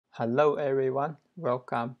Hello everyone,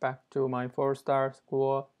 welcome back to my 4-Star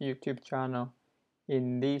School YouTube channel.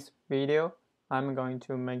 In this video, I'm going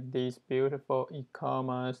to make this beautiful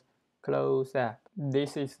e-commerce clothes app.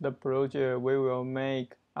 This is the project we will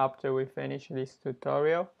make after we finish this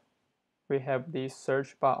tutorial. We have this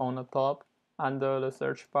search bar on the top. Under the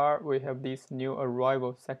search bar, we have this new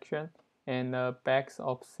arrival section and the backs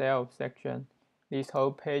of sale section. This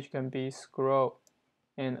whole page can be scrolled.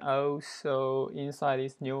 And also inside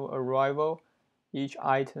this new arrival, each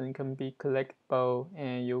item can be clickable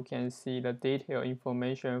and you can see the detailed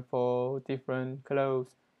information for different clothes.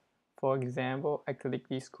 For example, I click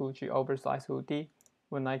this Gucci oversized hoodie.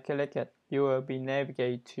 When I click it, you will be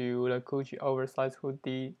navigate to the Gucci oversized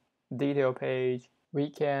hoodie detail page. We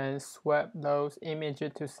can swap those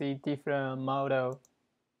images to see different model,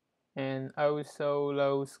 and also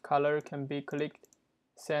those color can be clicked,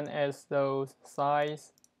 same as those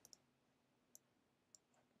size.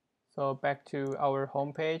 So back to our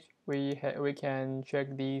home page, we can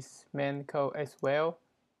check this main code as well.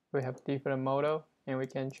 We have different model and we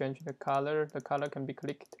can change the color. The color can be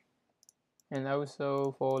clicked, and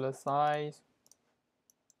also for the size.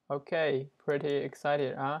 Okay, pretty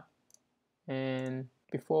excited, huh? And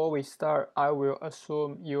before we start, I will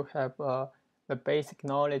assume you have the basic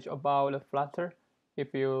knowledge about the Flutter.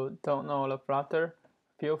 If you don't know the Flutter,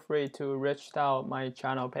 feel free to reach out my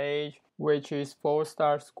channel page, which is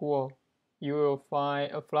 4-Star School. You will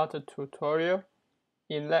find a Flutter tutorial.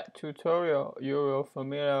 In that tutorial, you will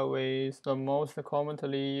familiar with the most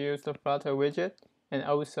commonly used Flutter widget and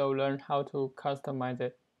also learn how to customize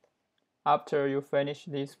it. After you finish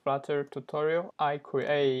this Flutter tutorial, I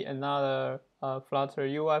create another Flutter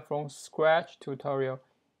UI from scratch tutorial,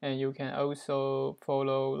 and you can also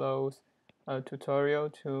follow those tutorial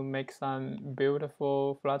to make some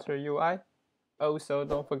beautiful Flutter UI. Also,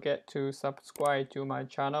 don't forget to subscribe to my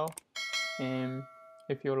channel, and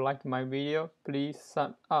if you like my video, please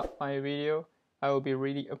sum up my video. I will be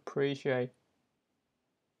really appreciate.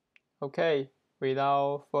 Okay,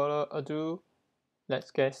 without further ado,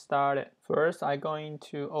 let's get started. First, I'm going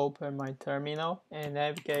to open my terminal and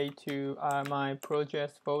navigate to my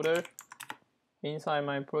projects folder. Inside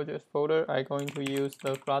my projects folder, I'm going to use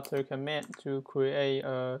the Flutter command to create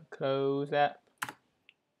a clothes app.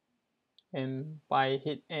 And by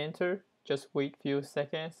hit enter, just wait few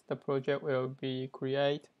seconds, the project will be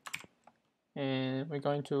created. And we're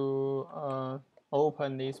going to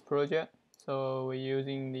open this project. So we're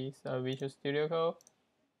using this Visual Studio Code.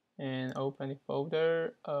 And open the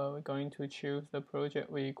folder. We're going to choose the project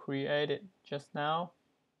we created just now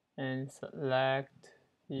and select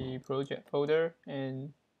the project folder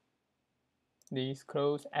and this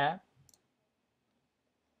close app.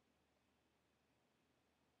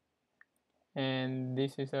 And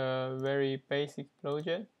this is a very basic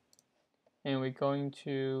project, and we're going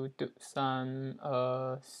to do some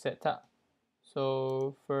setup.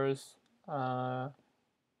 So first,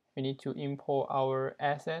 we need to import our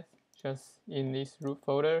assets. Just in this root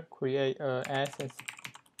folder, create an assets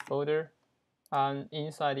folder. And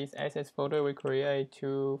inside this assets folder, we create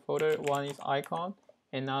two folders. One is icon,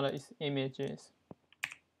 another is images.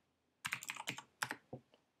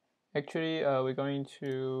 Actually, we're going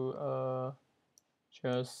to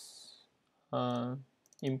just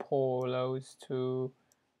import those two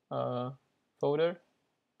folders.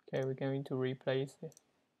 Okay, we're going to replace it.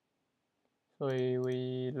 So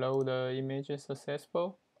we load the images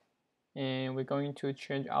successful, and we're going to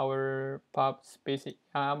change our pub specific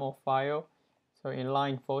YAML file. So in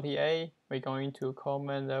line 48, we're going to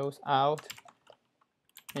comment those out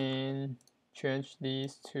and change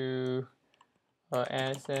these to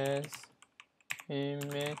assets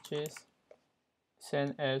images,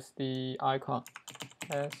 same as the icon,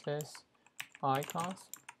 assets icons.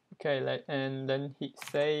 Okay, and then hit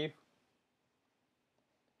save.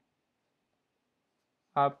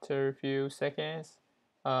 After a few seconds,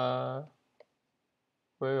 we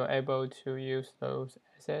were able to use those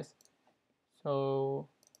assets. So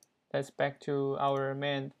let's back to our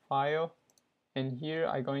main file, and here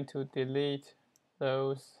I'm going to delete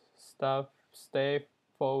those stuff save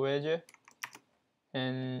for widget,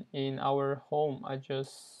 and in our home I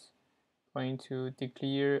just going to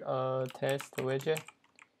declare a test widget.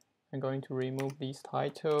 I'm going to remove this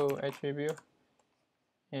title attribute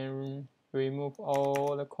and remove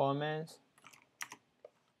all the comments,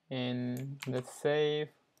 and let's save.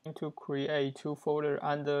 I'm going to create two folders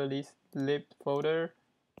under this lib folder,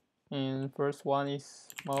 and first one is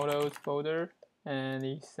models folder and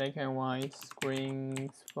the second one is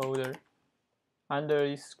screens folder. Under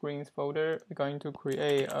this screens folder, we're going to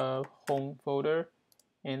create a home folder.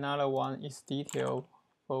 Another one is detail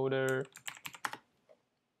folder,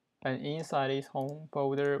 and inside this home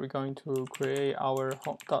folder we're going to create our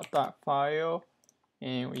home.doc file,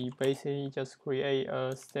 and we basically just create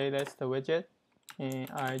a stateless widget, and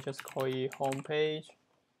I just call it homepage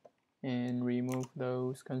and remove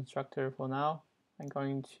those constructors for now. I'm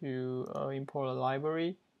going to import a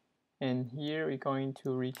library, and here we're going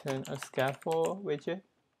to return a scaffold widget,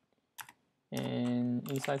 and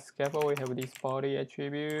inside scaffold we have this body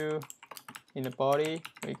attribute. In the body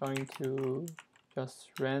we're going to just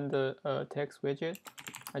render a text widget.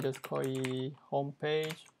 I just call it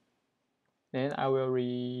homepage. Then I will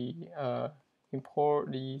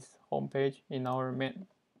import this homepage in our main.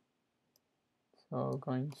 So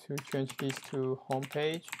going to change this to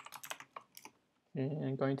homepage, and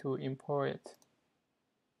I'm going to import it.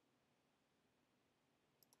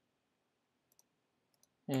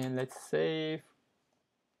 And let's save.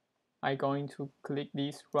 I'm going to click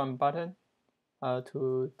this run button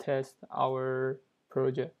to test our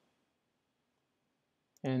project.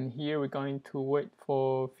 And here we're going to wait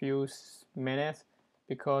for a few minutes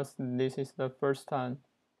because this is the first time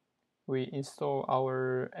we install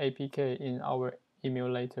our APK in our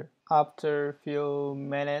emulator. After a few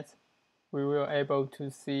minutes, we will able to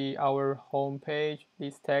see our home page.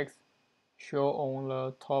 This text show on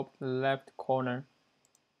the top left corner,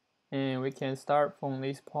 and we can start from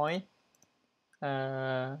this point.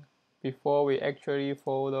 Before we actually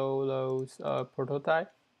follow those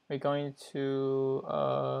prototype, we're going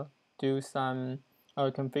to do some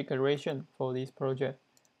configuration for this project.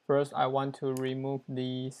 First, I want to remove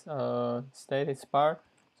this status bar,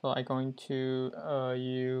 so I'm going to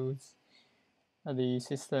use the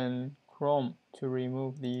system Chrome to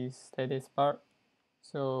remove this status bar.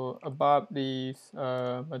 So above this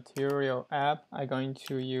material app, I'm going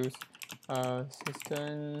to use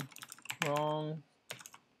system Chrome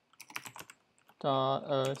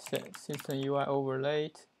system UI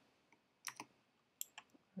overlay.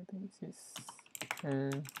 I think this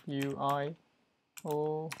is UI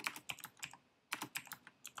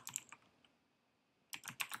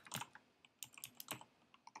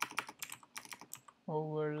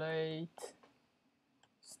overlay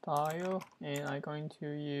style, and I'm going to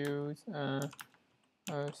use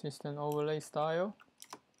system overlay style.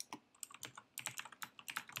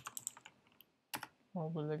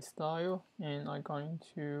 And I'm going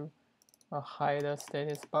to hide the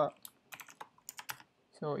status bar.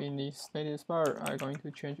 So in this status bar, I'm going to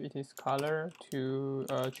change its color to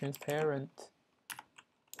transparent.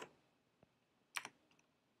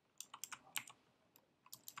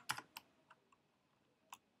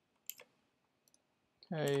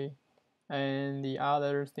 Okay, and the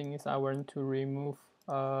other thing is I want to remove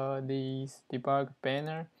this debug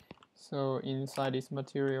banner. So inside this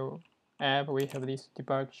material app, we have this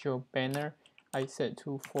debug show banner. I set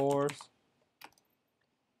to false.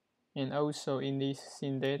 And also in this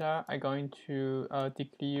scene data, I'm going to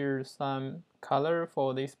declare some color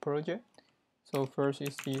for this project. So first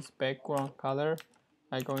is this background color.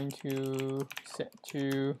 I'm going to set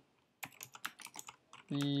to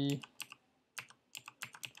the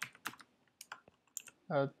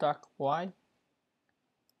dark white.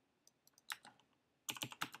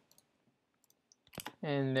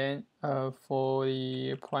 And then for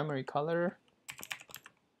the primary color,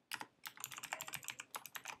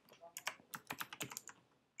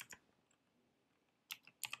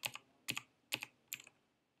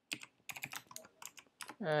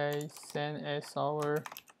 I send as our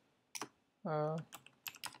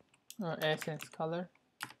essence color.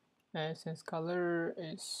 Essence color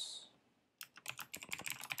is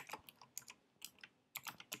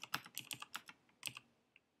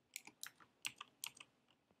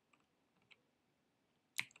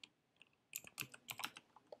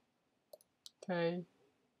okay.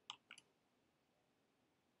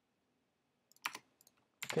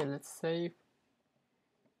 Okay, let's save.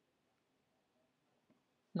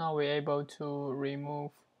 Now we're able to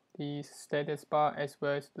remove the status bar as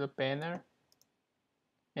well as the banner.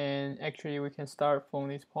 And actually we can start from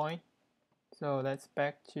this point. So let's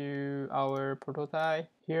back to our prototype.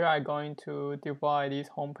 Here I'm going to divide this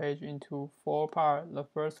homepage into 4 parts. The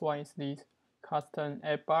first one is this custom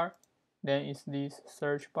app bar, then is this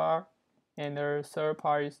search bar, and the third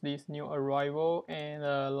part is this new arrival, and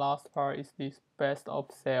the last part is this best of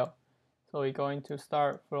sale. So we're going to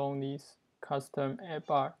start from this custom app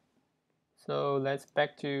bar. So let's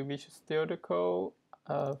back to Visual Studio Code,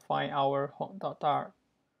 find our home.doc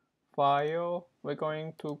file. We're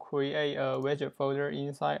going to create a widget folder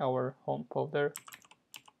inside our home folder.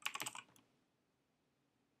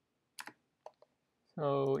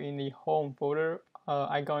 So in the home folder,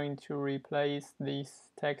 I'm going to replace this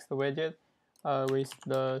text widget with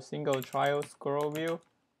the single child scroll view.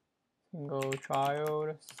 Single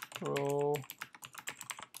child scroll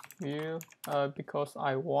view because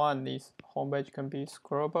I want this homepage can be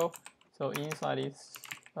scrollable. So inside this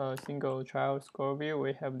single child scroll view,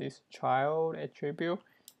 we have this child attribute.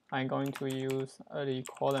 I'm going to use the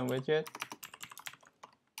column widget.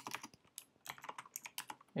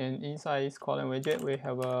 And inside this column widget, we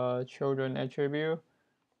have a children attribute.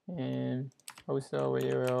 And also we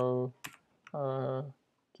will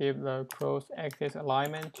give the cross-axis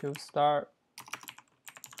alignment to start.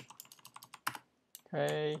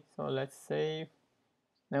 Okay, so let's save.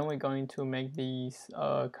 Then we're going to make these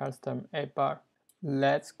custom add bar.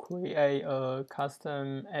 Let's create a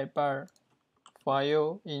custom add bar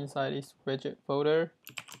file inside this widget folder.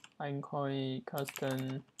 I'm calling it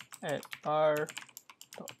custom add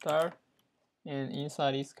bar.tar. And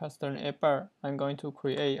inside this custom add bar, I'm going to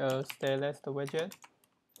create a stateless widget.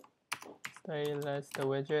 Stateless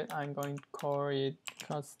widget, I'm going to call it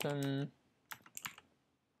custom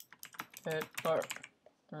add bar.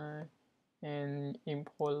 And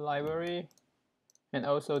import library, and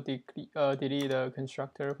also delete the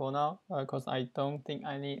constructor for now because I don't think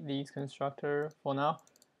I need this constructor for now.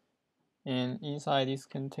 And inside this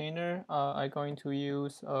container, I'm going to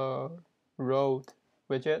use a row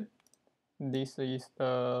widget. This is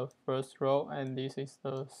the first row and this is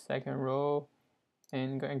the second row,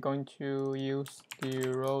 and I'm going to use the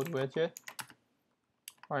row widget.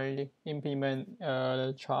 I implement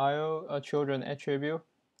the children attribute.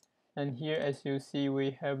 And here, as you see,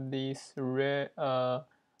 we have this red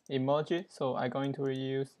emoji. So I'm going to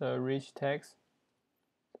use the rich text.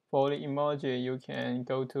 For the emoji, you can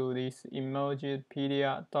go to this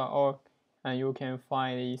emojipedia.org and you can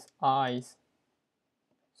find these eyes.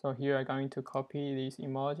 So here I'm going to copy this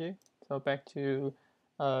emoji. So back to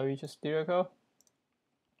Visual Studio Code.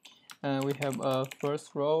 And we have a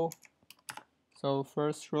first row. So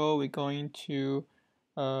first row, we're going to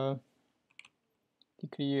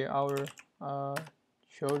declare our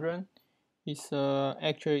children. It's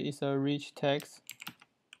actually it's a rich text.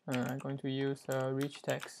 I'm going to use rich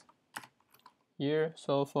text here.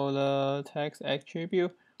 So for the text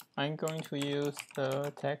attribute, I'm going to use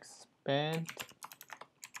the text span.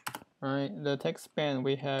 Right, the text span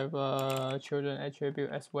we have children attribute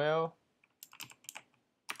as well.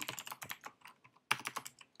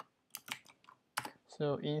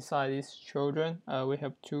 So inside this children, we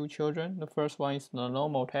have two children. The first one is the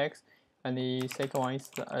normal text, and the second one is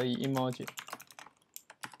the emoji.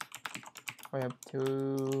 We have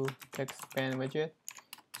two text span widget.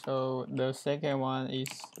 So the second one is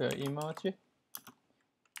the emoji.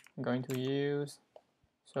 I'm going to use.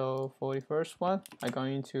 So for the first one, I'm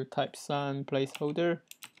going to type some placeholder.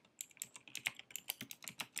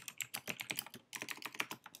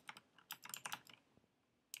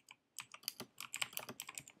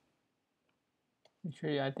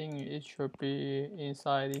 Actually, I think it should be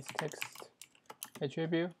inside this text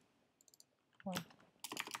attribute.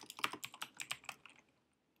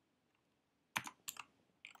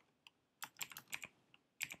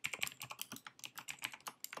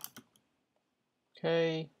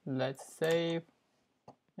 Okay, let's save.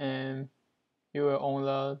 And you are on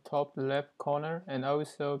the top left corner, and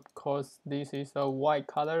also because this is a white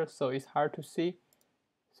color, so it's hard to see.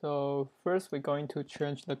 So first we're going to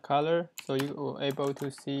change the color so you are able to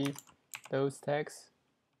see those texts.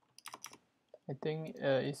 I think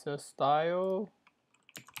it's a style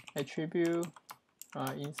attribute.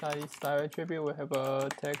 Inside this style attribute, we have a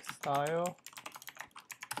text style.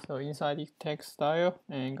 So inside the text style,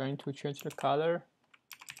 I'm going to change the color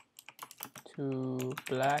to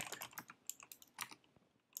black.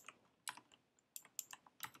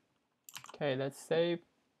 Okay, let's save.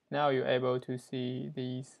 Now you're able to see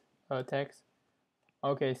these text.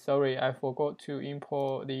 Okay, sorry, I forgot to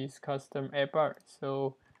import this custom add bar.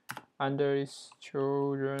 So under this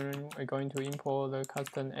children, we're going to import the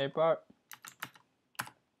custom add bar.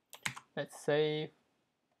 Let's save.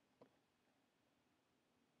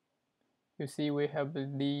 You see we have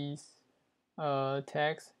these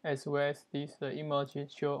text as well as this emoji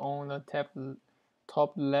show on the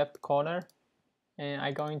top left corner. And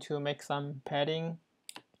I'm going to make some padding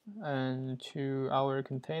to our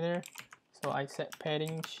container. So I set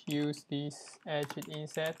padding to use this edge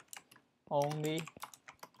inset only.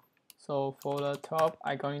 So for the top,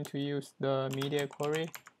 I'm going to use the media query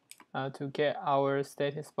to get our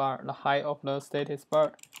status bar, the height of the status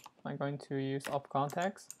bar. I'm going to use of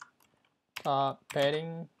context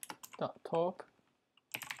padding top.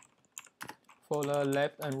 For the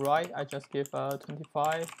left and right, I just give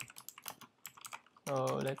 25.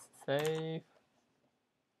 So let's save.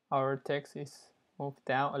 Our text is moved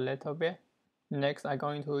down a little bit. Next, I'm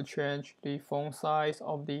going to change the font size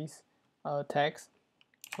of this text.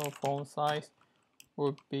 So font size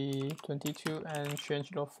would be 22 and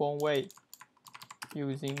change the font weight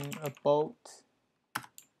using a bold.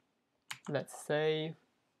 Let's save.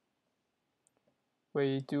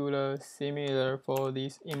 We do the similar for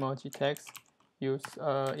this emoji text. Use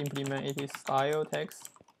implement it style text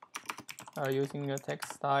using the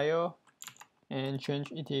text style and change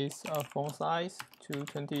its font size to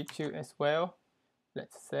 22 as well.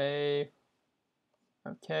 Let's save.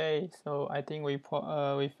 Okay, so I think we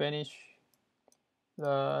finish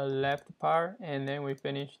the left part and then we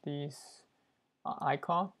finish this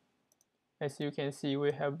icon. As you can see,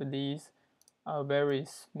 we have these very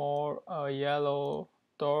small yellow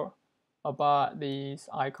door above this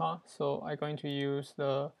icon. So I'm going to use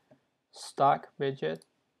the stack widget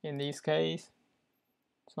in this case.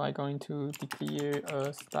 So I'm going to declare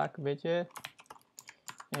a stack widget,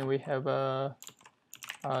 and we have a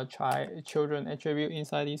children attribute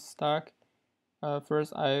inside this stack.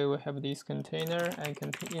 First, I will have this container, and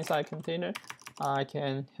inside container, I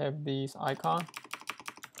can have this icon.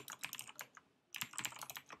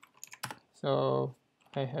 So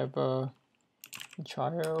I have a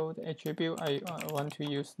child attribute. I want to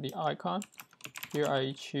use the icon. Here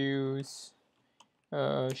I choose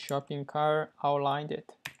shopping cart, outlined it.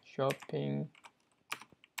 Shopping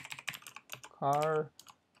cart,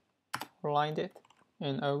 outlined it.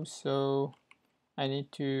 And also I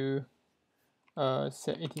need to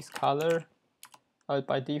set its color.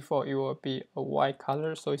 By default it will be a white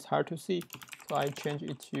color, so it's hard to see. So I change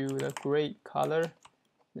it to the gray color.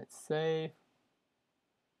 Let's save.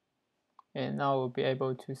 And now we'll be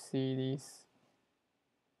able to see this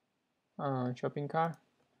shopping cart.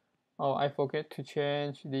 Oh, I forget to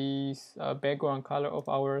change this background color of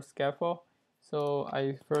our scaffold. So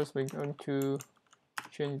we're going to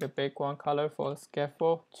change the background color for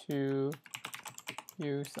scaffold to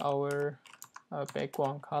use our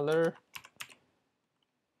background color.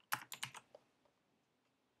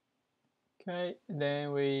 Okay,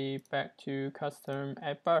 then we back to custom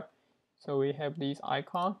app bar. So we have this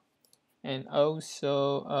icon, and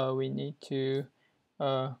also we need to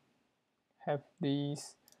have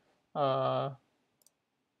these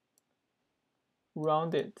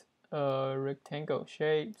rounded rectangle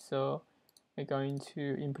shape. So we're going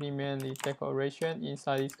to implement the decoration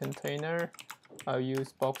inside this container. I'll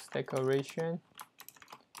use box decoration.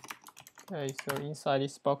 Okay, so inside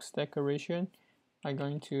this box decoration, I'm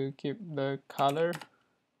going to keep the color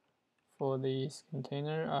for this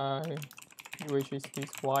container, which is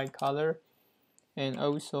this white color, and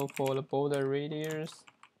also for the border radius.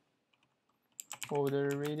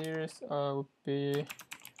 Border radius would be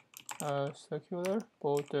circular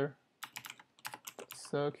border.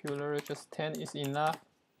 Circular, just 10 is enough.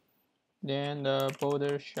 Then the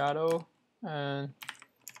border shadow, and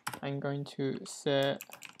I'm going to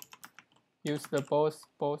use the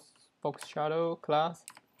box shadow class,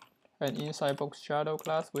 and inside box shadow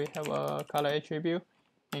class we have a color attribute,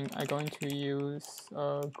 and I'm going to use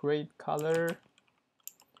a gray color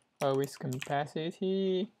with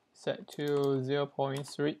capacity set to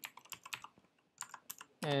 0.3,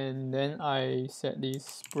 and then I set this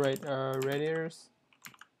spread radius.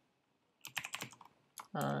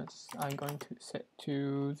 I'm going to set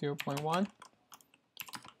to 0.1.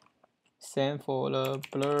 Same for the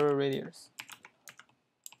blur radius.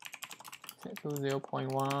 Set to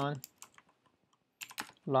 0.1.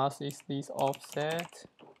 Last is this offset.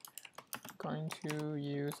 I'm going to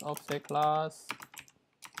use offset class.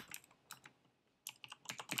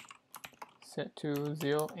 Set to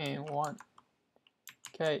 0 and 1.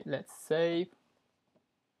 Okay, let's save.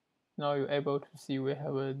 Now you're able to see we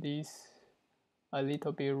have this a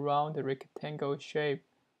little bit round rectangle shape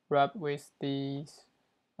wrapped with this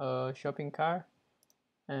shopping cart,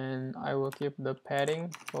 and I will keep the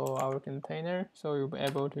padding for our container so you'll be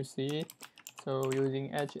able to see it. So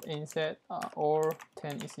using edge inset or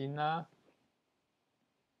 10 is enough.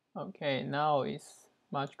 Okay, now it's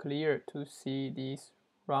much clearer to see this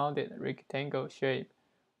rounded rectangle shape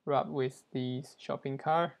wrapped with this shopping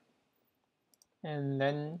cart, and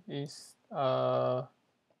then is the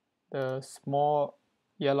small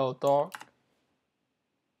yellow dot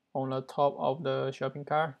on the top of the shopping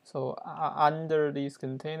cart. So under this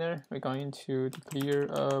container, we're going to declare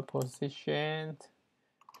a position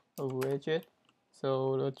widget.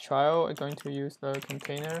 So the child, I'm going to use the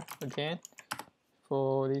container again.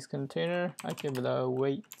 For this container, I give the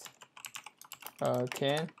weight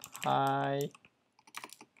 10, height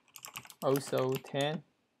also 10,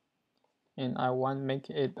 and I want to make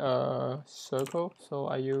it a circle, so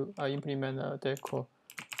I implement a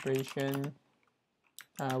decoration.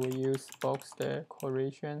 We use box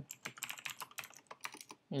decoration.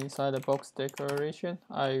 Inside the box decoration,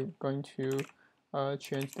 I'm going to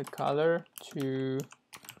change the color to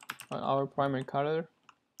our primary color,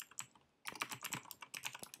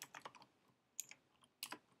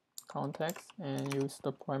 context, and use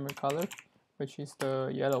the primary color, which is the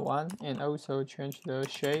yellow one, and also change the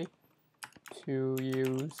shape to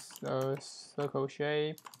use a circle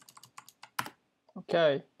shape.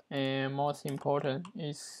 Okay, and most important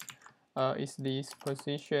is this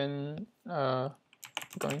position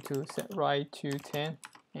going to set right to 10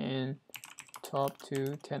 and top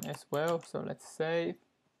to 10 as well. So let's save.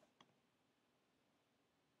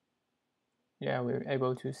 Yeah, we're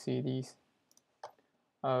able to see these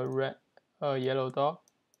red yellow dot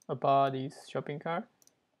above this shopping cart,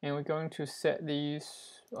 and we're going to set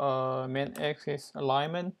these main axis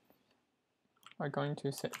alignment. We're going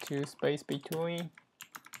to set to space between.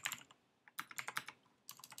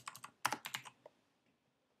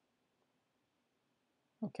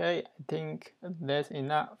 Okay, I think that's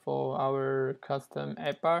enough for our custom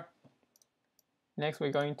app bar. Next,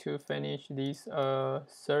 we're going to finish this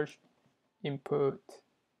search input.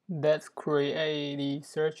 Let's create the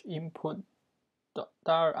search input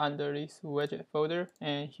tar under this widget folder,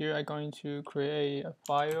 and here I'm going to create a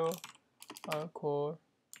file called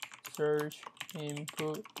search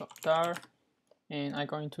input tar, and I'm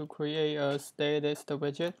going to create a status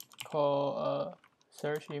widget called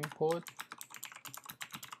search input,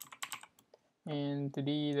 and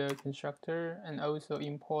delete the constructor, and also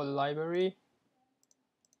import library.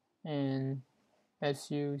 And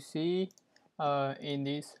as you see in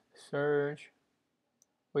this search,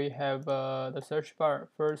 we have the search bar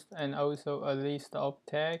first and also a list of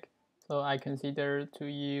tag. So I consider to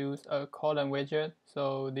use a column widget.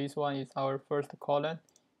 So this one is our first column,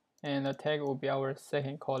 and the tag will be our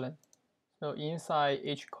second column. So inside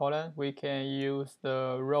each column, we can use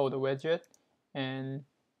the row widget, and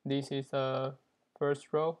this is the first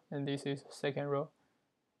row, and this is the second row.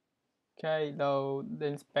 Okay, now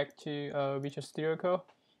then back to Visual Studio Code,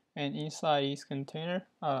 and inside this container,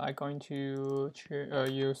 I'm going to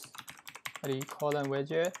use the column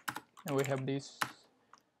widget, and we have this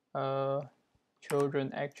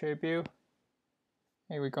children attribute,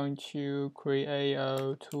 and we're going to create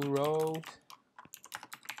two rows,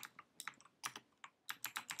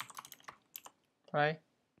 right?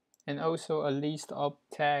 And also a list of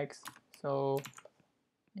tags. So,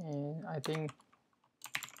 and I think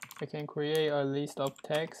I can create a list of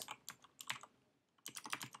tags.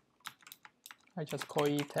 I just call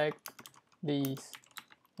it tag these,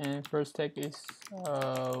 and first tag is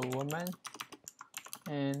woman,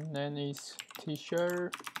 and then is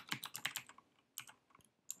t-shirt.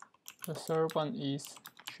 The third one is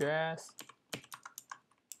dress.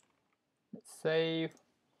 Let's save.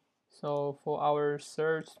 So for our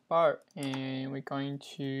search bar, and we're going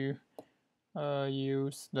to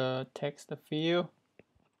use the text field.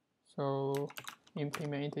 So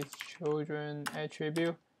implement this children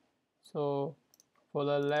attribute. So for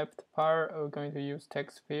the left part, we're going to use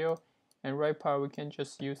text field, and right part we can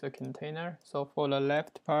just use a container. So for the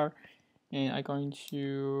left part, and I'm going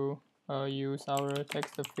to use our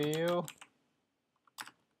text field.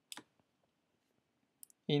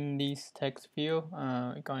 In this text field,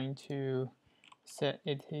 I'm going to set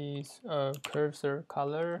it is cursor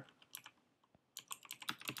color.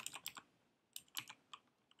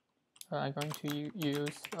 I'm going to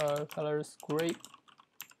use color script,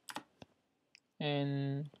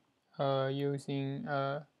 and using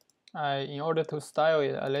in order to style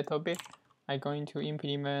it a little bit, I'm going to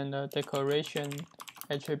implement a decoration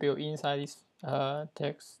attribute inside this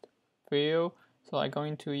text field. So I'm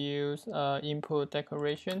going to use input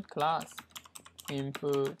decoration class.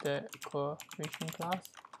 Input decoration class.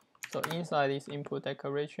 So inside this input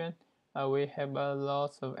decoration, we have a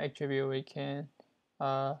lot of attributes we can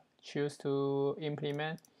choose to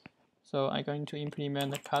implement. So I'm going to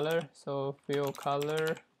implement the color. So field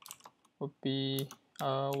color would be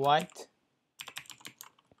white.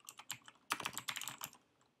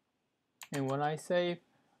 And when I save,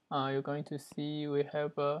 you're going to see we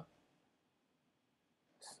have a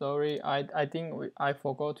sorry, I think I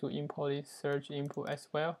forgot to import this search input as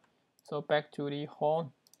well. So back to the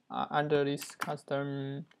home, under this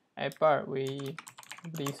custom app bar, we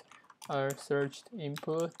have this search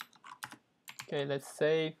input. Okay, let's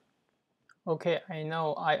save. Okay, I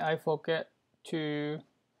know I forget to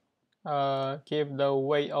give the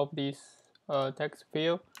weight of this text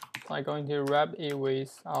field. So I'm going to wrap it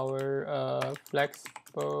with our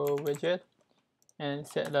flexible widget and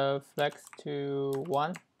set the flex to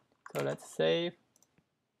 1. So let's save.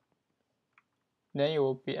 Then you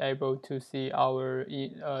will be able to see our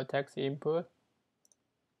text input.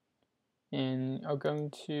 And I'm going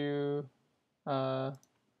to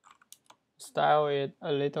style it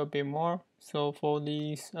a little bit more. So for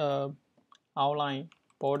this outline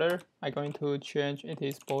border, I'm going to change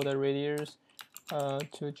its border radius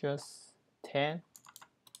to just 10.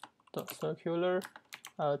 Circular,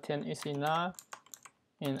 10 is enough.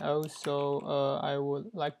 And also I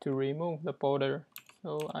would like to remove the border.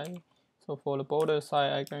 So for the border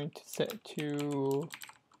side, I'm going to set to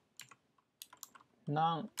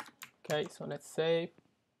none. Okay, so let's save.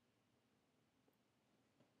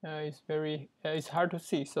 It's hard to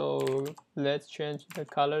see, so let's change the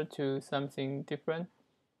color to something different.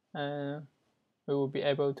 We will be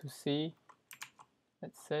able to see.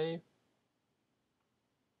 Let's save.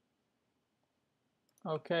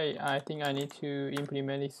 Okay, I think I need to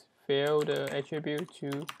implement this field attribute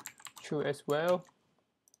to true as well.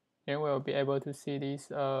 Then we'll be able to see this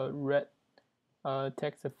red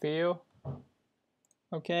text field.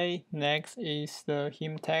 Okay, next is the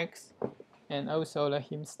heme text and also the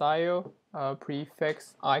heme style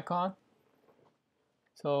prefix icon.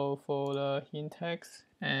 So for the heme text,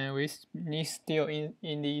 and we need still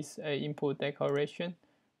in this input decoration,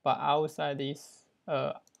 but outside this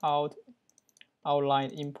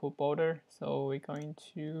outline input border. So we're going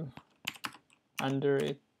to under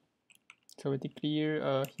it. So we declare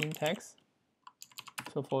heme text.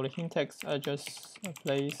 So for the heme text, I just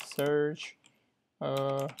place search.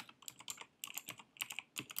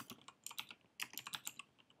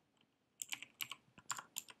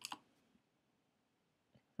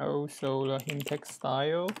 Also the heme text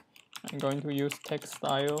style. I'm going to use text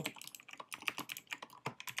style.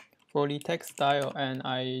 For the text style, and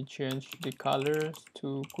I change the colors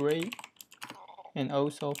to gray, and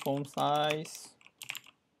also font size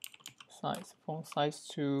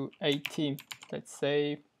to 18. Let's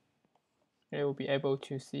save. It will be able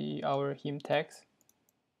to see our heme text.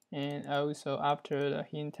 And also after the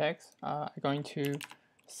heme text, I'm going to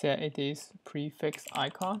set its prefix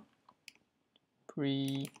icon.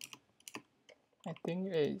 I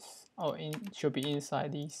think it should be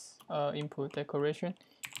inside this input decoration.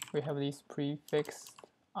 We have this prefix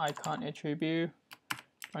icon attribute.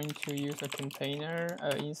 I'm going to use a container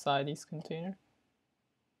inside this container.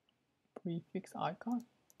 Prefix icon,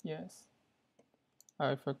 yes.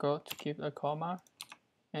 I forgot to keep a comma.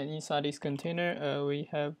 And inside this container, we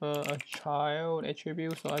have a child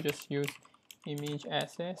attribute. So I just use image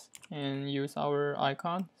access and use our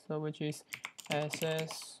icon. So which is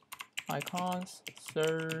access icons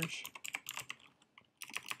search.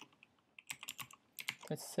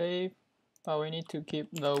 Let's save, but we need to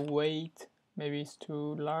keep the weight. Maybe it's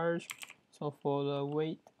too large. So for the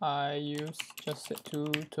weight, I use just set to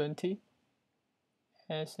 20.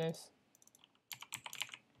 SS.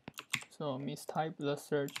 So mistype the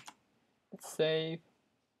search. Let's save.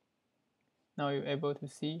 Now you're able to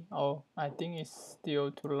see. Oh, I think it's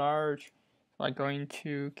still too large. So I'm going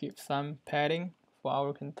to keep some padding for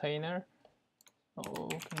our container. So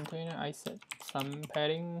container, I set some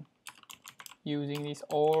padding using this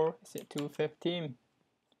OR set to 15.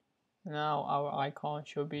 Now our icon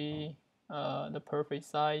should be the perfect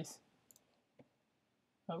size.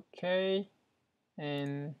 Okay,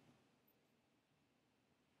 and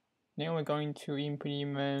then we're going to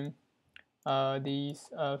implement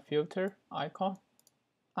this filter icon.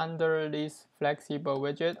 Under this flexible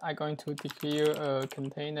widget, I'm going to declare a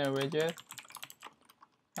container widget.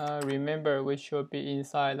 Remember, we should be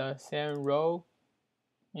inside the same row.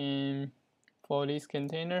 And for this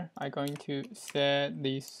container, I'm going to set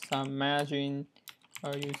this some margin.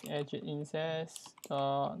 Use edge inset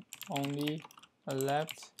only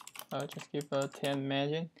left. Just give a 10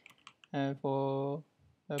 margin. And for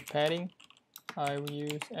the padding, I will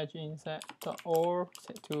use edge inset.or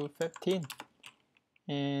set to 15.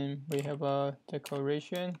 And we have a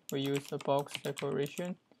decoration. We use a box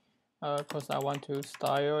decoration because I want to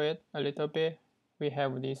style it a little bit. We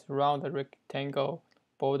have this round rectangle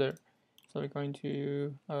border. So we're going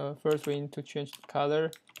to first we need to change the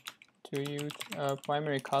color to use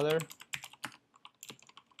primary color.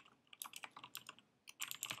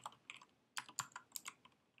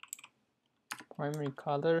 Primary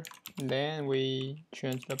color. Then we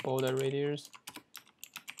change the border radius.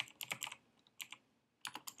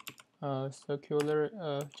 Circular,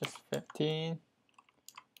 just 15.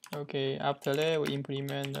 Okay, after that we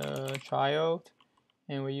implement the child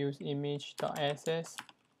and we use image.access.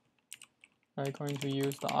 I'm going to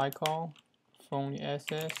use the icon from the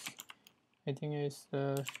assets. I think it's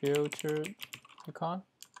the filter icon.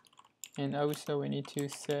 And also we need to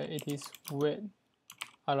set its width,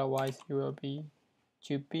 otherwise it will be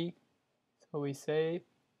too big. So we save,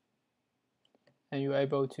 and you're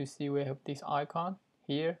able to see we have this icon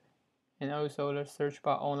here, and also the search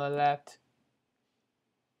bar on the left.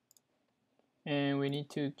 And we need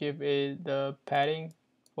to give it the padding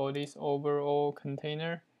for this overall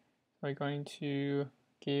container. We're going to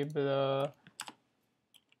give the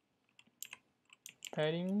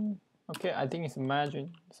padding. Okay, I think it's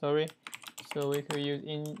margin. Sorry. So we could use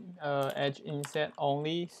edge inset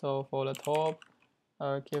only. So for the top,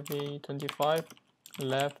 give me 25,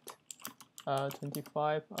 left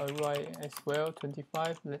 25, right as well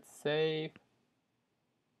 25. Let's save.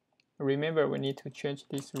 Remember, we need to change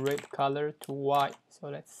this red color to white. So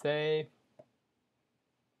let's save.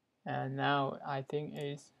 And now I think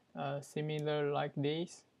it's similar like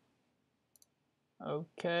this.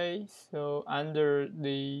 Okay, so under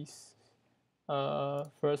this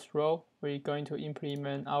first row, we're going to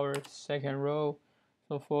implement our second row.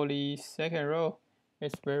 So for the second row,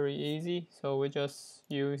 it's very easy. So we're just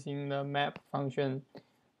using the map function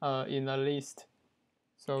in a list.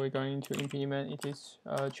 So we're going to implement its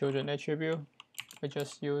children attribute. We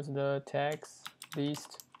just use the text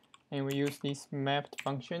list, and we use this mapped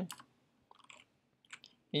function.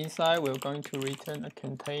 Inside, we're going to return a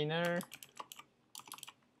container.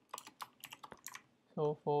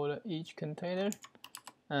 So for each container,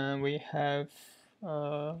 we have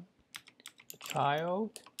a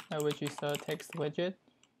child, which is a text widget,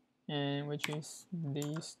 and which is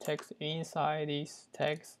this text inside this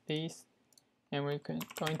text list, and we're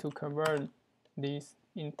going to convert this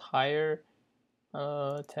entire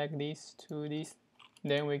tag list to this.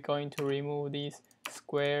 Then we're going to remove this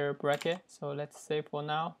square bracket. So let's save for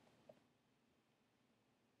now.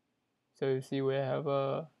 So you see we have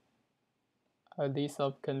a this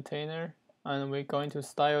container, and we're going to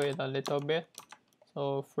style it a little bit.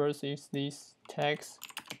 So first is this text.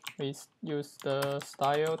 We use the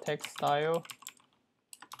style, text style.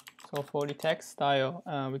 So for the text style,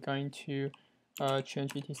 we're going to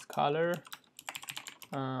change its color.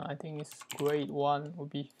 I think it's grade 1 would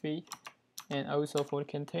be fit. And also for the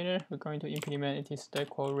container, we're going to implement its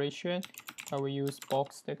decoration. We use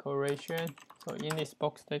box decoration. So in this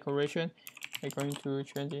box decoration, we're going to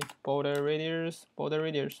change its border radius. Border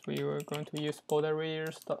radius, we were going to use border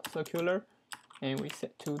radius circular, and we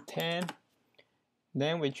set to 10.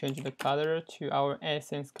 Then we change the color to our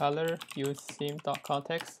essence color. Use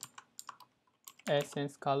sim.context.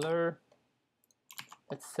 Essence color.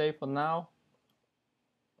 Let's save for now.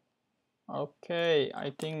 Okay,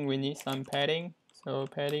 I think we need some padding. So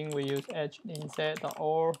padding, we use edge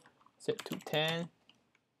inset.or, set to 10.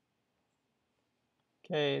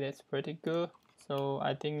 Okay, that's pretty good. So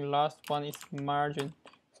I think last one is margin.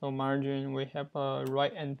 So margin, we have a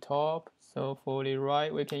right and top. So for the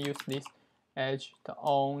right, we can use this edge the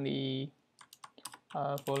only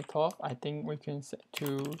for the top. I think we can set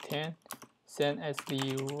to 10. Same as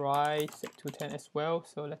the right, set to 10 as well.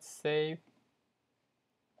 So let's save.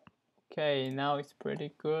 Okay, now it's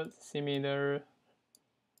pretty good, similar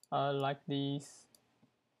like this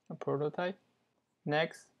prototype.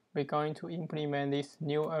 Next, we're going to implement this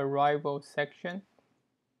new arrival section.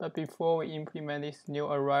 But before we implement this new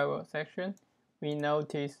arrival section, we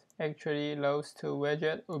notice actually those two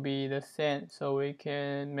widgets will be the same. So we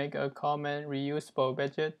can make a common reusable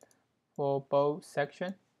widget for both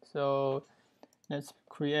sections. So let's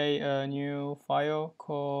create a new file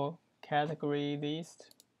called category list.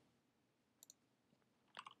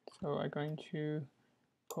 So I'm going to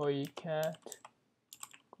call it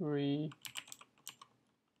category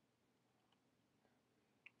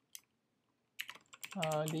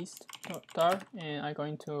list.start, and I'm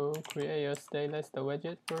going to create a stateless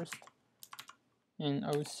widget first, and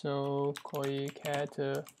also call it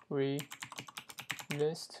category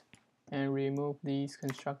list, and remove this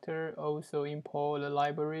constructor. Also import the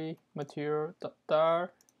library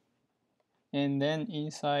material.start, and then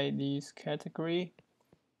inside this category,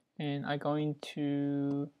 and I'm going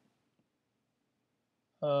to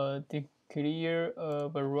declare a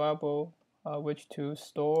variable which to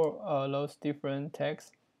store those different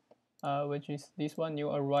texts, which is this one, new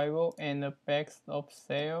arrival, and the backs of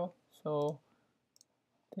sale. So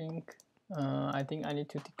I think I need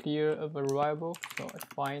to declare a variable. So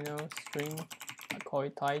a final string, I call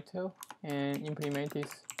it title, and implement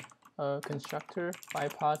this constructor by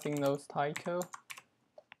passing those title.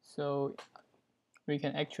 So we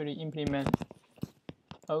can actually implement.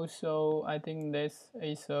 Also, I think this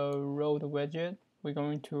is a road widget. we're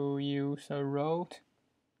going to use a row.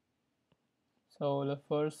 So the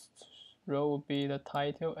first row will be the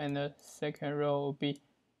title, and the second row will be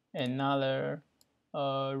another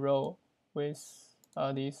row with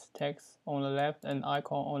this text on the left and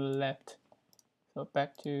icon on the left. So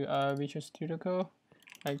back to Visual Studio Code,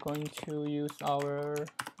 I'm going to use our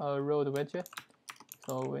road widget.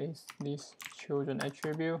 So with this children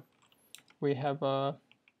attribute, we have a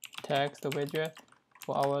text widget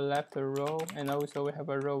for our left row, and also we have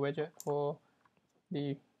a row widget for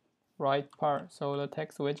the right part. So the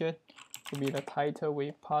text widget will be the title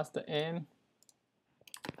we passed in.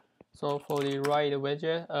 So for the right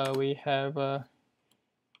widget, we have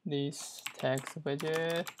this text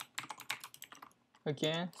widget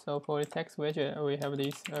again. So for the text widget, we have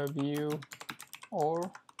this view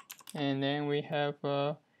all, and then we have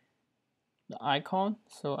the icon.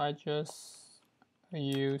 So I just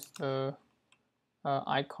use the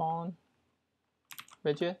icon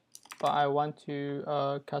widget, but I want to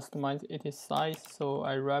customize its size, so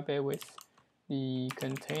I wrap it with the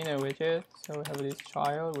container widget. So we have this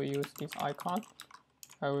child, we use this icon.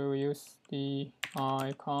 I will use the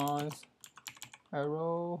icons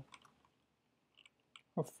arrow,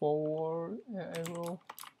 a forward arrow,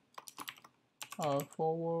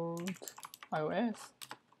 forward iOS.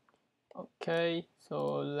 Okay,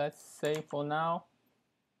 so let's save for now,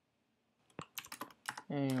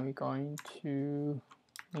 and we're going to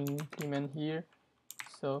implement here.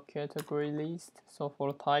 So category list. So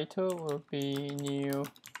for title will be new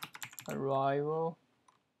arrival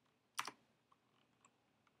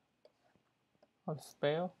of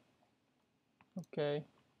spell. Okay.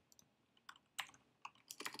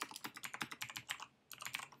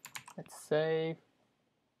 Let's save,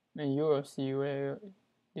 and you will see where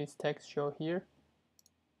this text show here.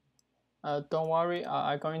 Don't worry,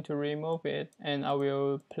 I'm going to remove it, and I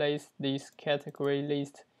will place this category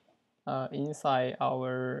list inside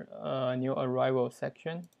our new arrival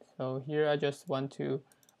section. So here I just want to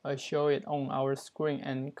show it on our screen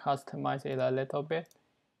and customize it a little bit.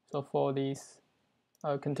 So for this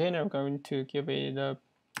container, I'm going to give it a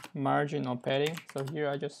margin or padding. So here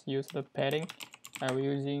I just use the padding. I'm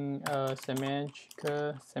using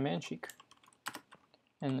semantic,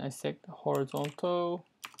 and I set horizontal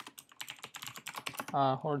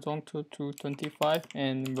to 25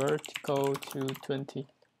 and vertical to 20.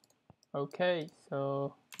 Okay,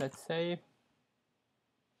 so let's save,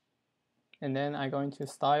 and then I'm going to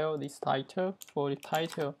style this title. For the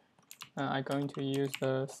title, I'm going to use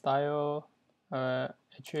the style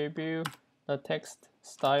attribute, the text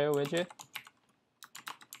style widget,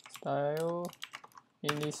 style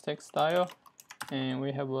in this text style, and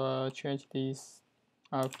we have changed this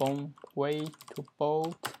font weight to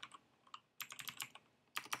bold,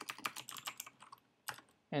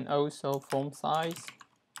 and also font size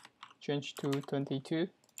change to 22.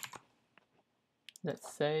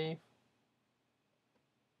 Let's save.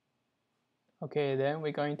 Okay, then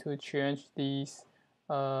we're going to change this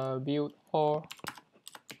build or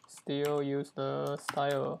still use the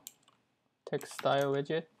style text style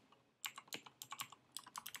widget.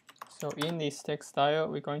 So in this text style,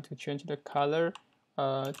 we're going to change the color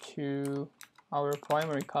to our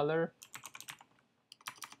primary color.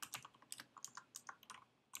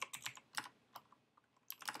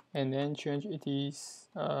 And then change it is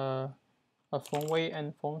a font weight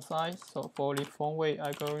and font size. So for the font weight,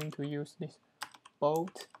 I'm going to use this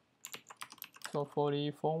bold. So for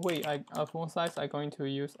the font weight, font size, I'm going to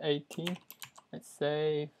use 18. Let's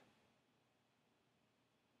save.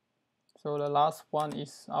 So the last one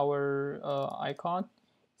is our icon.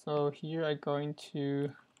 So here I'm going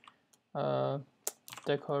to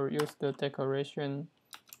use the decoration,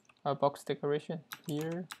 box decoration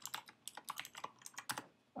here.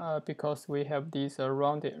 Because we have this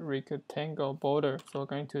rounded rectangle border, so we're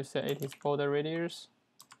going to set it as border radius.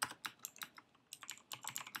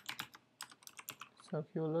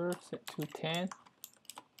 Circular, set to 10.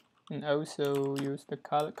 And also use the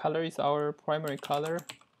color. Color is our primary color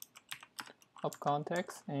of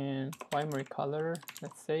context, and primary color.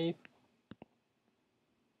 Let's save.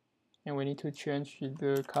 And we need to change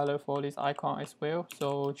the color for this icon as well.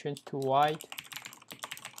 So change to white.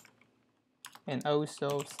 And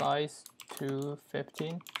also size to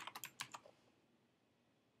 15.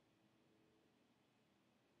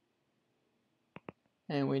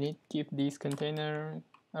 And we need to give this container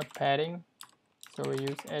a padding. So we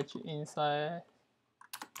use edge inside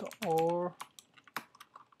the or.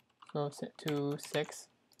 So set to 6.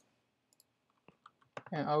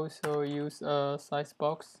 And also use a size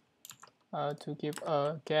box to give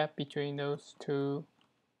a gap between those two.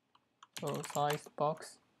 So size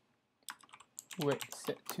box weight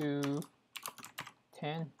set to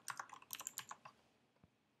 10.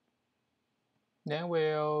 Then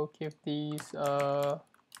we'll give these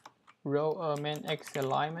row main X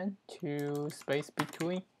alignment to space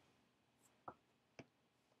between.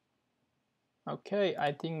 Okay,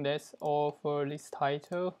 I think that's all for this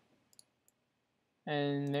title.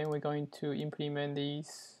 And then we're going to implement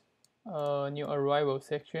this new arrival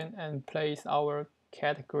section and place our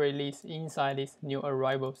category list inside this new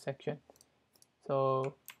arrival section.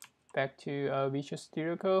 So back to Visual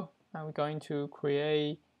Studio Code, I'm going to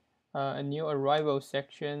create a new arrival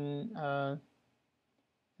section,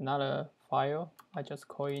 another file. I just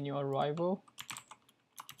call it new arrival.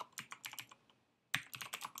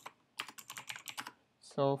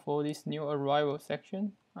 So for this new arrival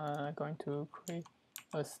section, I'm going to create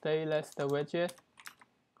a stateless widget,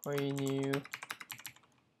 create new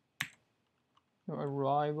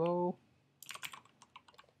arrival.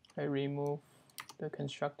 I remove the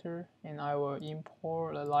constructor and I will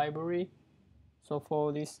import a library. So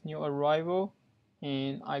for this new arrival,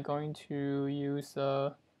 and I'm going to use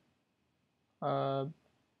a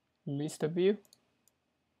list view.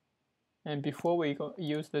 And before we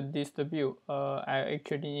use the list view, I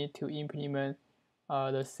actually need to implement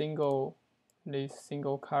this single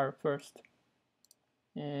card first.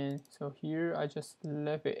 And so here I just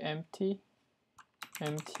left it empty.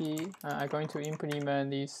 I'm going to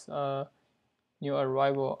implement this new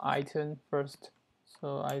arrival item first.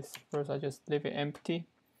 So I just leave it empty.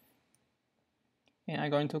 And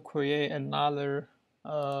I'm going to create another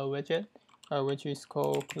widget, which is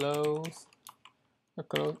called close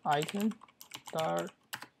item start.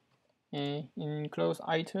 And in close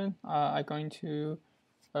item, I'm going to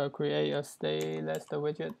create a stateless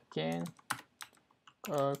widget again,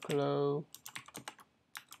 close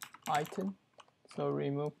item. So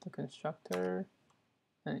remove the constructor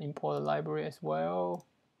and import the library as well.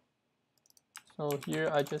 So here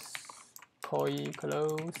I just call it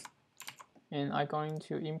close, and I'm going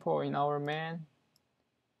to import in our main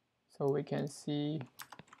so we can see.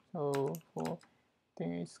 So for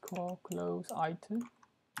thing is called close item.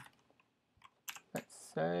 Let's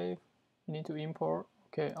save. We need to import.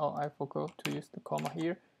 Okay, oh, I forgot to use the comma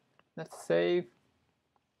here. Let's save,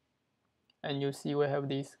 and you see we have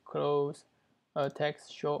this close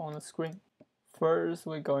text show on the screen. First,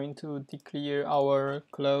 we're going to declare our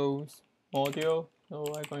close module. So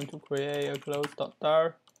I'm going to create a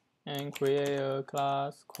close.dart and create a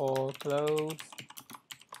class called close.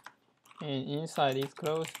 And inside this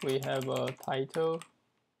close, we have a title,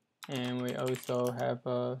 and we also have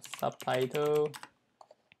a subtitle,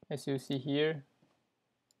 as you see here.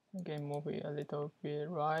 Again, move it a little bit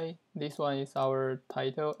right. This one is our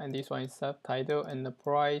title, and this one is subtitle, and the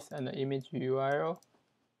price and the image URL.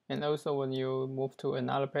 And also when you move to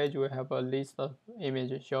another page, we have a list of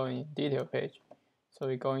images showing detail page. So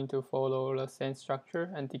we're going to follow the same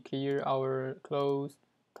structure and declare our close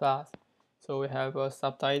class. So we have a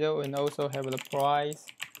subtitle and also have the price.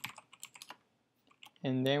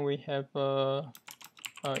 And then we have a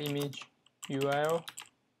image URL.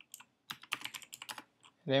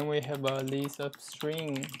 Then we have a list of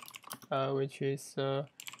string, which is a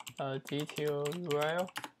detail URL.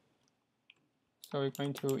 So we're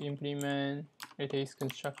going to implement this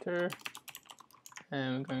constructor,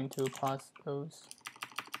 and we're going to pass those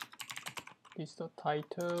this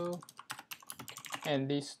title and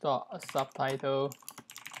this subtitle,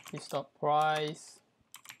 this price,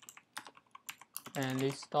 and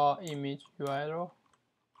this image URL,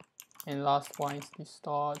 and last one is this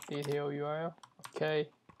detail URL. Okay,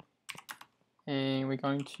 and we're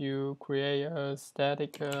going to create a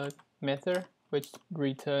static method which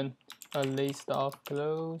return a list of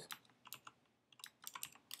clothes,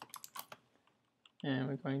 and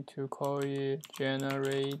we're going to call it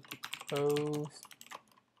generate clothes.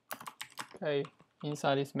 Okay,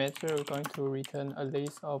 inside this method we're going to return a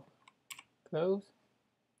list of clothes.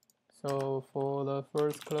 So for the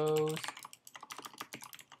first clothes,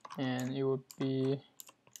 and it would be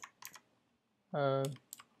I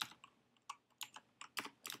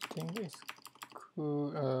think it's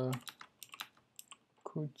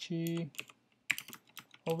Gucci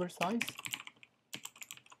oversize,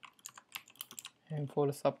 and for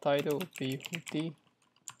the subtitle would be hoodie,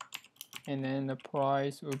 and then the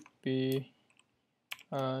price would be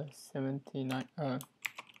 79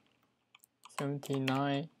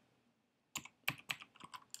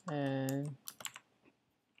 and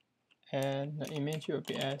the image will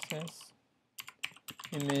be SS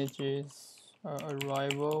images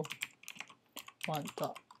arrival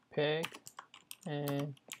one.peg,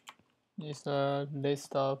 and it's a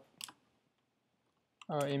list of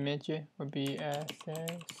image will be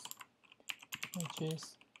access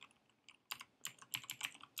images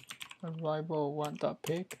arrival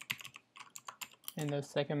one.pic, and the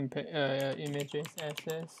second image is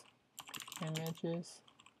access images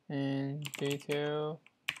and detail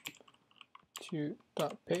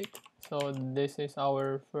 2.pic. So this is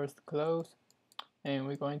our first close, and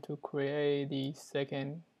we're going to create the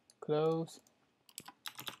second close.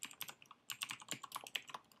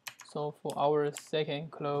 So for our second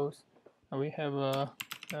close, we have a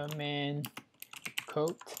main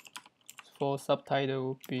code. For subtitle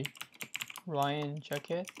would be Ryan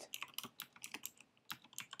jacket,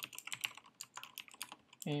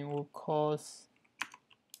 and it will cost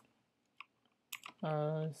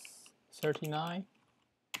 39,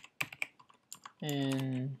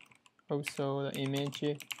 and also the image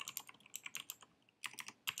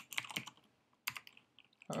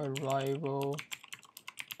arrival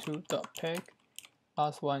 2.pic.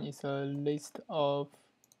 Last one is a list of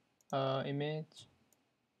image.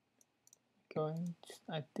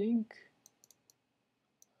 I think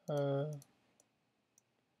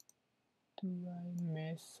do I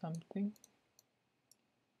miss something?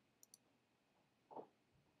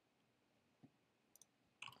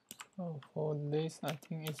 So for this, I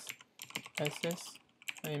think it's access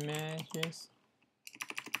images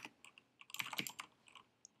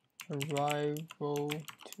arrival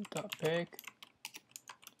 2.pic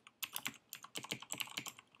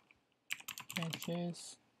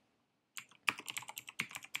images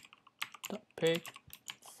 .pic.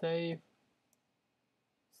 Save.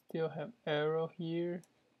 Still have error here.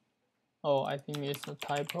 Oh, I think it's a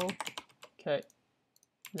typo. Okay,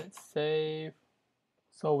 let's save.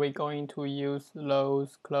 So we're going to use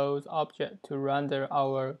those close object to render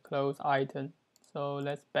our close item. So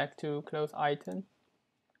let's back to close item.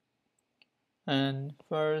 And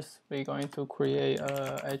first, we're going to create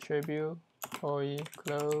an attribute for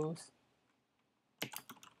close.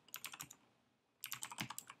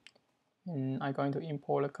 And I'm going to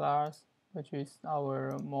import a class, which is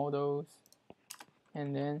our models,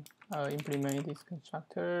 and then implement this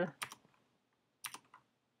constructor.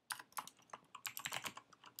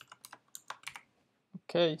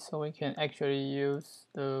 Okay, so we can actually use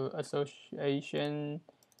the association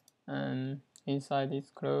inside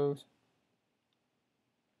this close.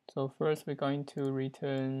 So first we're going to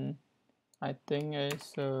return, I think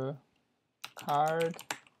it's a card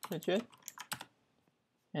widget,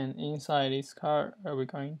 and inside this card we're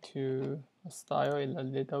going to style it a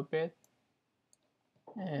little bit,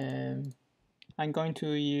 and I'm going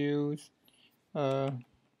to use a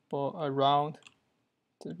round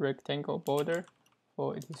rectangle border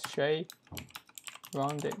for its shape,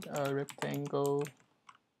 rounded rectangle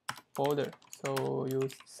border. So you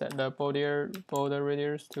set the border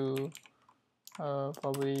radius to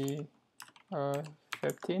probably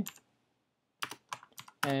 15.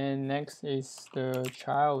 And next is the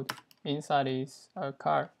child. Inside is a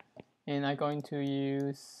card, and I'm going to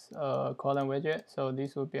use a column widget. So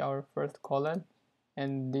this will be our first column,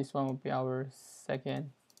 and this one will be our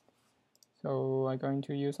second. So I'm going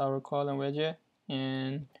to use our column widget,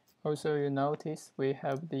 and also you notice we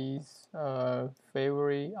have these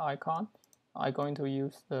favorite icon. I'm going to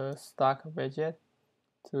use the stack widget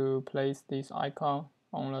to place this icon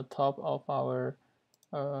on the top of our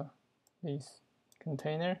this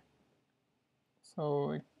container.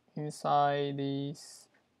 So inside this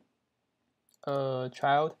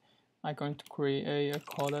child, I'm going to create a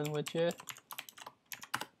column widget,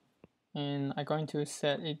 and I'm going to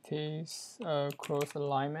set its cross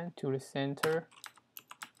alignment to the center.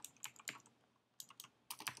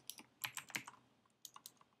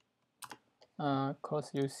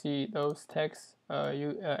 Because you see those texts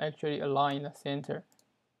you actually align in the center.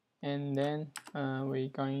 And then we're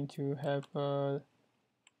going to have a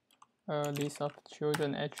list of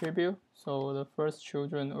children attribute. So the first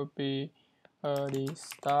children would be the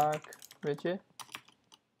stack widget.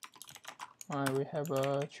 We have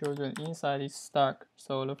children inside this stack.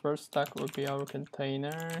 So the first stack will be our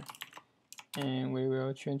container, and we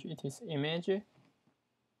will change its image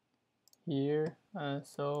here.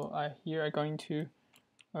 So here I'm going to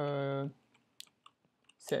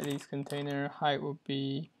set this container height would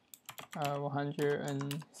be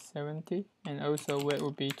 170, and also weight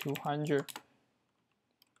would be 200.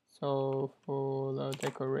 So for the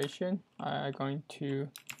decoration, I'm going to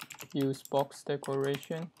use box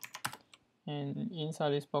decoration, and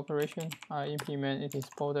inside this box decoration, I implement its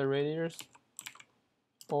border radius,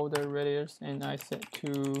 and I set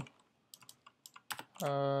to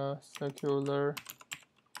circular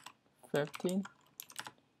 15,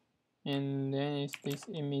 And then is this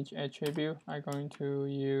image attribute. I'm going to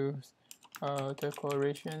use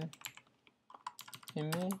decoration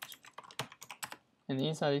image, and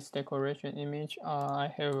inside this decoration image,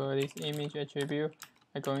 I have this image attribute.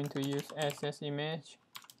 I'm going to use access image,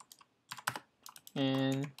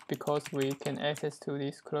 and because we can access to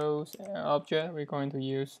this close object, we're going to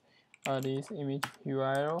use this image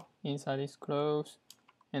URL inside this close,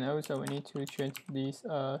 and also we need to change this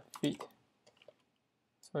fit.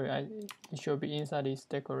 Sorry, it should be inside this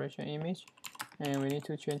decoration image, and we need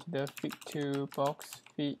to change the fit to box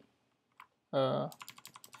fit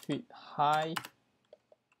fit high.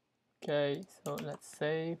 Okay, so let's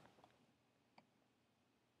save.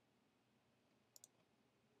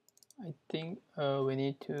 I think we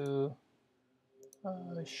need to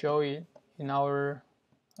show it in our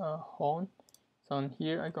home. So on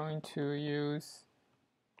here, I'm going to use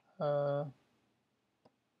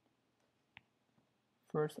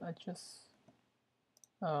first. I just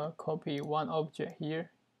copy one object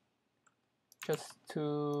here just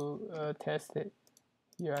to test it.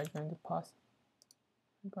 Here I'm going to pass.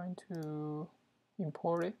 I'm going to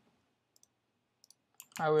import it.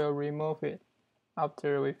 I will remove it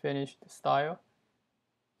after we finish the style.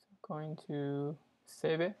 So I'm going to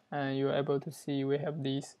save it, and you're able to see we have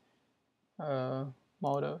this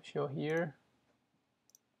model show here,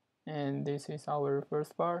 and this is our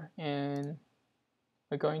first bar, and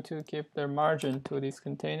we're going to give the margin to this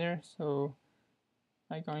container. So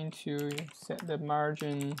I'm going to set the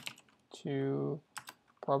margin to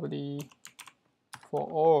probably for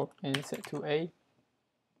all and set to 8,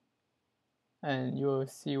 and you'll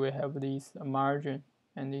see we have this margin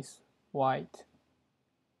and this white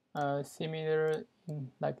similar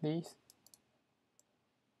like this.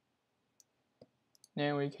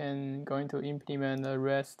 Then we can going to implement the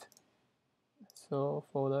rest. So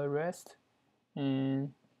for the rest,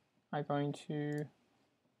 and I'm going to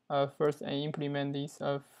first implement this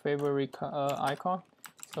favorite icon.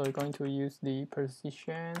 So we're going to use the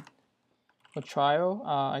position. For trial,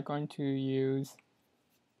 I'm going to use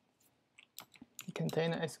the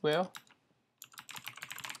container as well,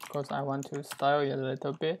 because I want to style it a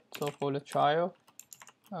little bit. So for the trial,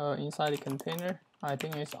 inside the container, I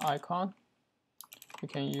think it's icon. We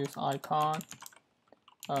can use icon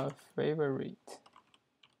favorite.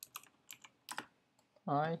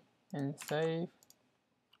 Right, and save.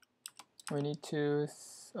 We need to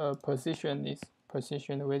position this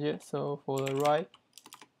position widget. So for the right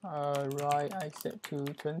I set to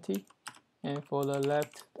 20, and for the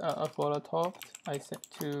left for the top I set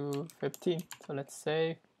to 15. So let's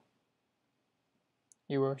save.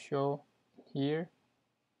 It will show here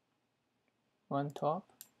one top.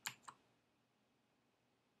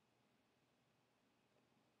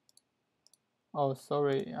 Oh,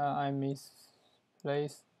 sorry, I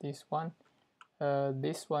misplaced this one.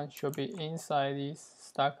 This one should be inside this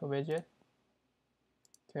stack widget.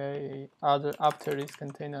 Okay, after this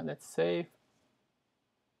container, let's save.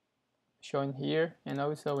 Shown here, and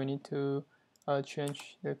also we need to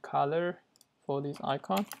change the color for this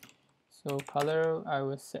icon. So color I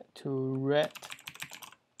will set to red.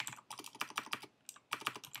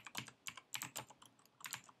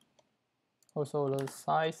 Also the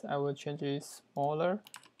size I will change it smaller.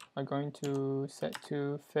 I'm going to set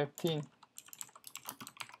to 15.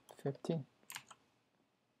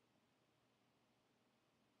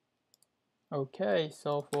 Okay,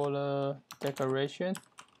 so for the decoration,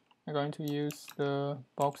 I'm going to use the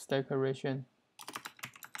box decoration.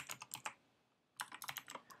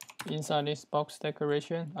 Inside this box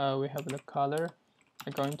decoration, we have the color.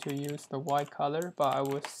 I'm going to use the white color, but I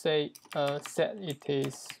will say set it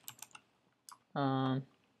is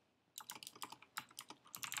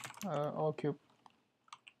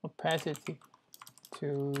opacity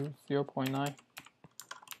to 0.9,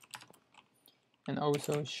 and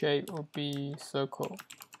also shape will be circle.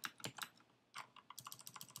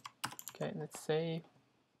 Okay, let's save.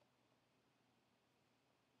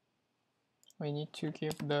 We need to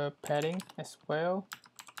give the padding as well.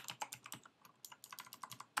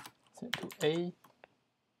 Set to 8.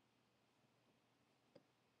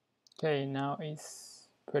 Okay, now it's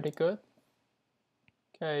pretty good.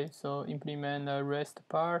 Okay, so implement the rest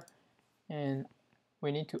part, and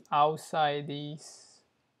we need to outside these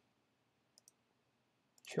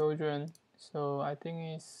children. So I think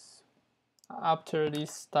it's after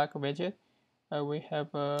this stack widget, we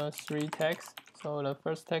have 3 tags. So the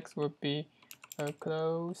first text would be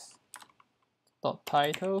close dot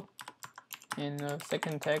title, and the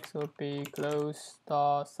second text would be close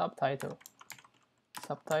dot subtitle,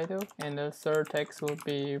 and the third text would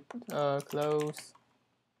be close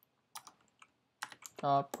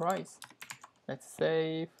price. Let's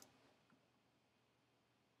save,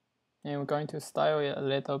 and we're going to style it a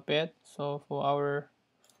little bit. So for our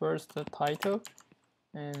first title,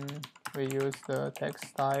 and we use the text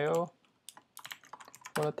style.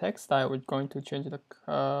 For the text style, we're going to change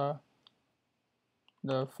the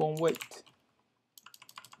font weight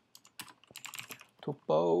to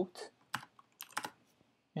bold,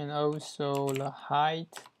 and also the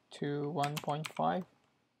height to 1.5.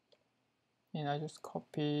 And I just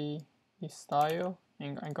copy this style,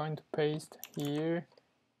 and I'm going to paste here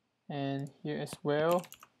and here as well.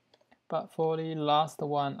 But for the last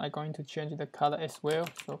one, I'm going to change the color as well.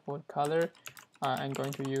 So for the color, I'm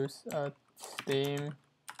going to use a theme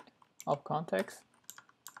of context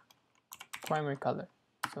primary color.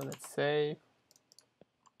 So let's save.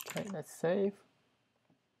 Okay, let's save.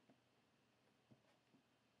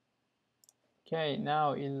 Okay,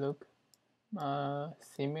 now it looks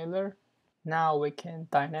similar. Now we can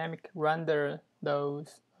dynamic render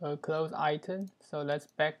those closed items. So let's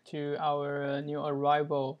back to our new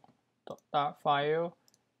arrival dot file.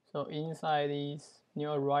 So inside this new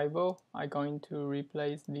arrival, I'm going to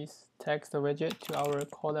replace this text widget to our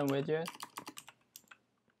column widget.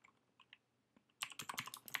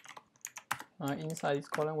 Inside this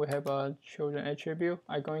column, we have a children attribute.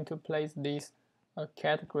 I'm going to place this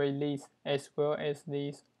category list as well as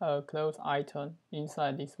this closed item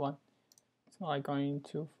inside this one. So I'm going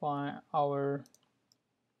to find our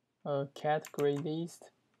category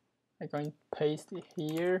list. I'm going to paste it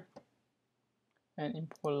here and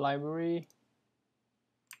import library.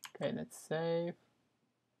 Okay, let's save.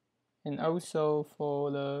 And also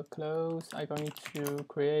for the close, I'm going to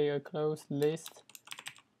create a closed list.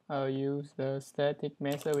 I'll use the static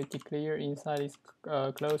method we declare inside this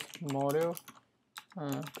closed module.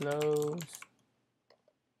 Close.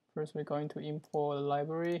 First, we're going to import the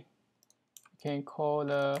library. We can call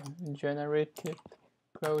the generated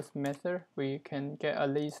close method. We can get a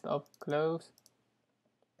list of close,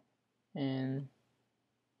 and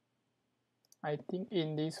I think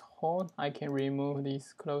in this home I can remove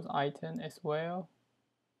this close item as well.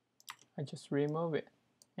 I just remove it,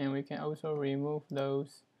 and we can also remove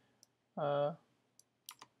those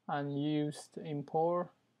unused import.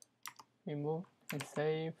 Remove and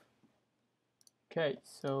save. Okay,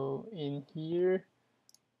 so in here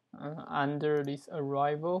under this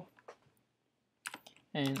arrival,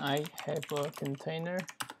 and I have a container,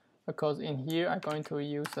 because in here I'm going to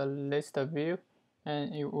use a list view,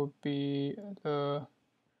 and it would be the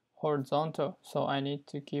horizontal, so I need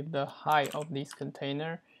to give the height of this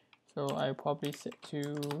container. So I probably set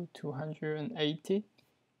to 280,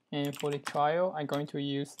 and for the trial I'm going to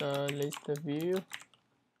use the list view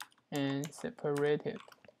and separate it.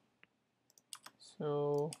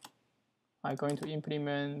 So I'm going to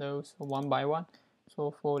implement those one by one.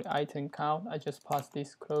 So for the item count, I just pass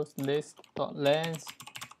this closed list.length,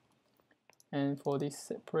 and for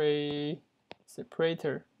this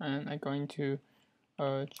separator, and I'm going to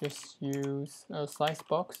just use a size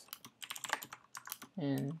box,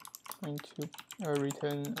 and I'm going to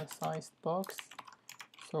return a size box.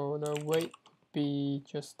 So the weight would be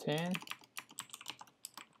just 10.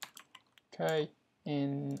 Okay,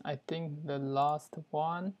 and I think the last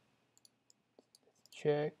one, let's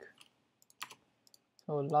check.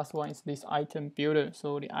 So last one is this item builder.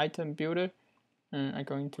 So the item builder, I'm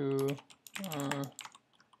going to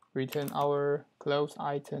return our closed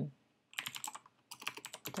item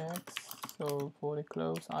text. So for the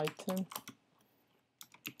closed item,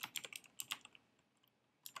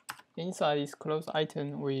 inside this closed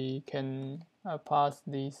item, we can pass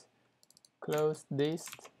this closed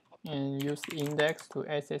list and use the index to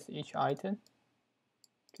access each item.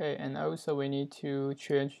 Okay, and also we need to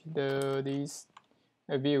change this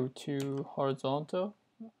view to horizontal.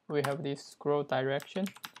 We have this scroll direction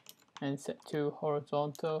and set to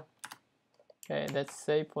horizontal. Okay, that's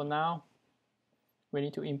safe for now. We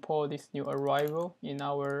need to import this new arrival in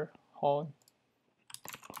our home.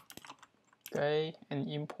 Okay, and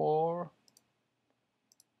import.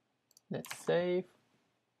 Let's save.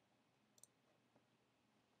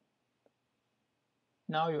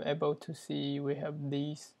 Now you're able to see we have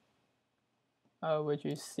this, which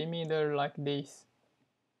is similar like this.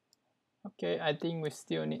 Okay, I think we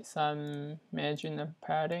still need some margin and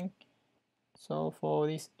padding. So for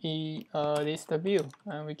this list view,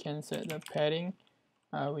 we can set the padding.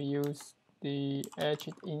 We use the edge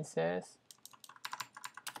inset,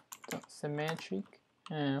 symmetric,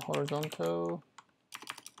 and horizontal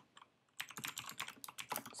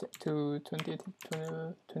set to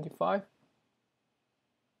 25.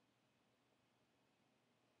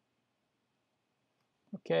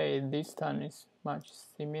 Okay, this time is much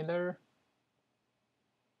similar.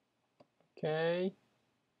 Okay,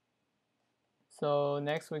 so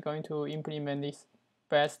next we're going to implement this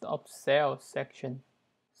best of sales section.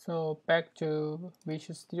 So back to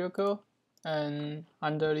Visual Studio Code, and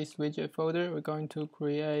under this widget folder we're going to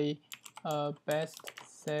create a best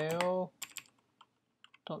sale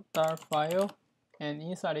 .tar file, and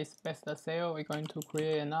inside this best sale we're going to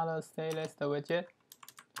create another stateless widget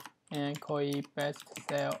and call it best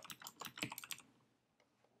sale.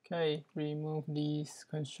 Okay, remove this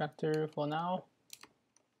constructor for now.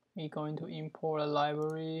 We're going to import a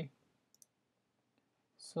library.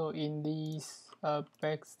 So in this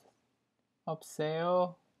best of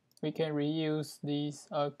sale, we can reuse this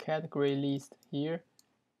category list here.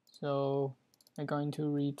 So I'm going to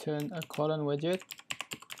return a column widget.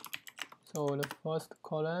 So the first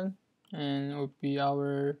column and will be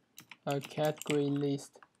our category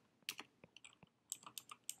list.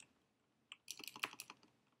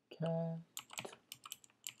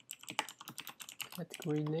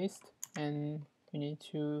 Category list, and we need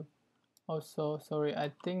to also, sorry,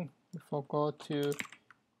 I think we forgot to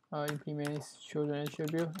implement this children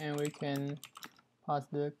attribute, and we can pass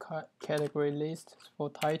the category list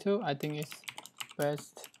for title. I think it's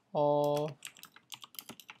best of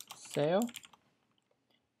sale,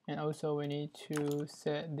 and also we need to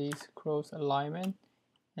set this cross alignment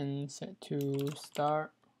and set to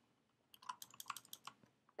start.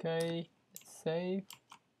 Okay, let's save.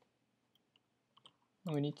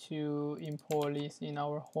 We need to import this in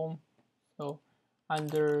our home. So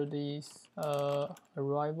under this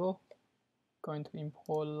arrival, going to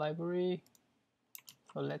import library.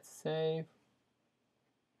 So let's save,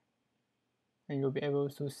 and you'll be able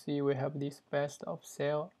to see we have this best of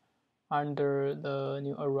sale under the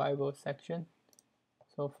new arrival section.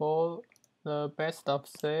 So for the best of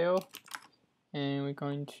sale, and we're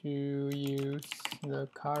going to use the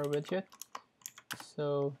car widget.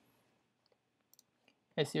 So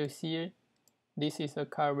as you see, this is a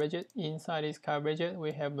car widget. Inside this car widget,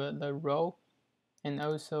 we have the row, and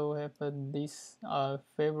also have this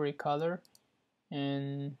favorite color.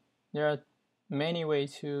 And there are many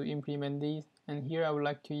ways to implement these. And here I would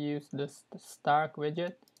like to use the start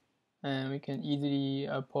widget, and we can easily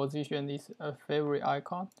position this favorite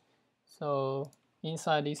icon. So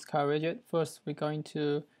inside this car widget, first we're going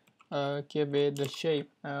to give it the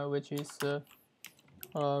shape, which is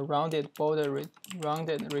rounded border,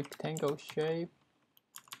 rounded rectangle shape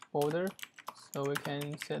border. So we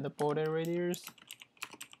can set the border radius.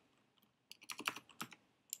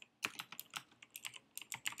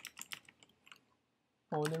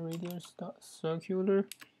 Border radius circular,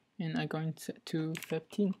 and I'm going to set to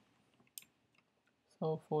 15.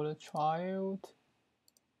 So for the child,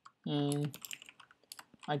 and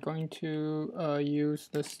I'm going to use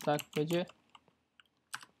the stack widget,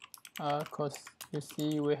 because you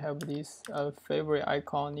see we have this favorite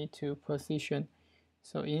icon need to position.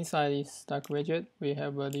 So inside this stack widget, we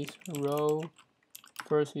have this row.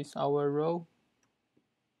 First is our row,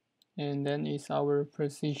 and then is our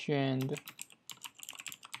positioned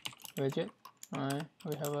widget. Alright,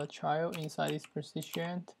 we have a child inside this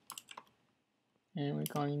positioned, and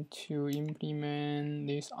we're going to implement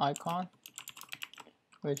this icon,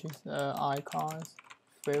 which is icon's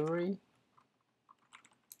favorite.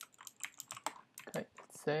 Okay,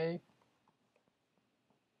 let's save.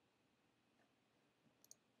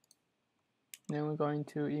 Then we're going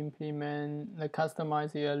to implement the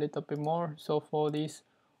customize it a little bit more. So for this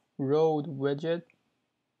road widget,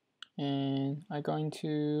 and I'm going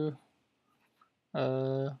to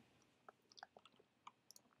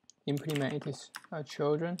implement it is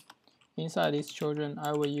children. Inside this children,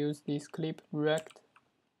 I will use this clip rect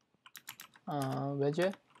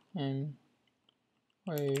widget, and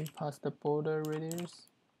we pass the border radius,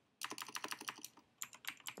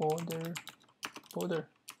 border.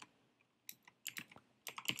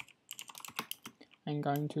 I'm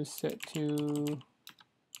going to set to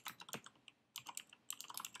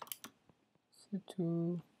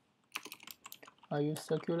I use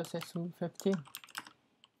circular set to 15,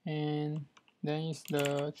 and then is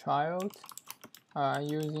the child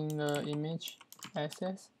using the image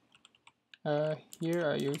access. Here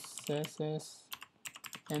I use CSS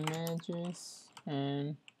images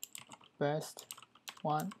and best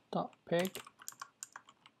one dot pick,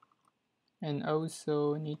 and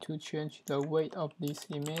also need to change the weight of this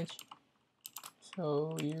image,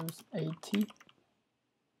 so use 80.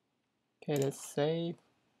 Okay, let's save.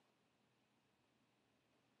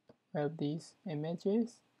 We have these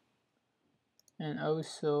images, and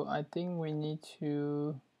also I think we need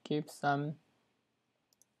to give some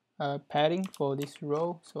padding for this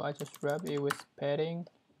row, so I just wrap it with padding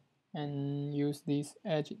and use this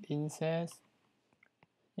edge inset.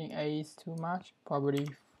 I think 8 is too much, probably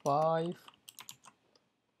 5.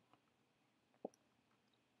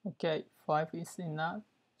 Okay, 5 is enough.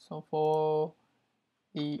 So for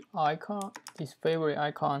the icon, this favorite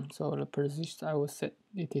icon, so the position, I will set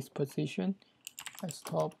it is position as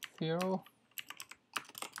top 0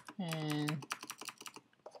 and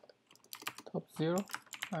top 0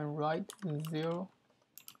 and right 0.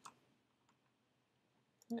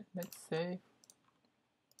 Let's save.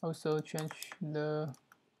 Also change the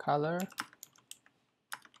color,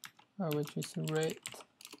 which is red,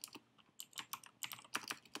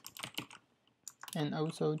 and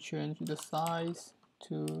also change the size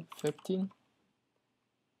to 15,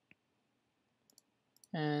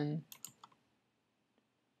 and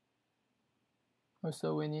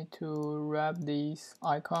also we need to wrap this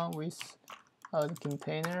icon with the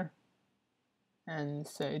container and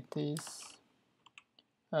say it is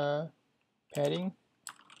padding.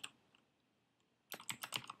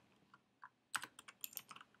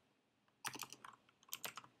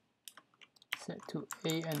 Set to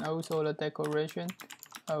 8, and also the decoration,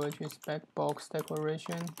 which is box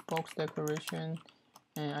decoration,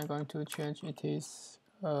 and I'm going to change it is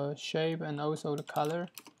shape and also the color.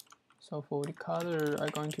 So for the color, I'm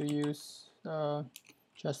going to use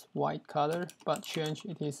just white color, but change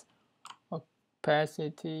it is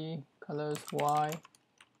opacity, colors Y,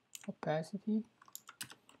 opacity,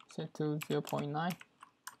 set to 0.9.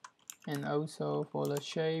 And also for the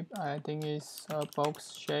shape, I think it's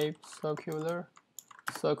box shape, circular,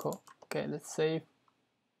 circle. Okay, let's save.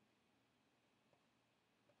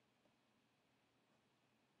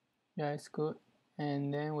 Yeah, it's good.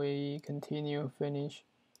 And then we continue finish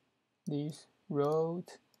this road.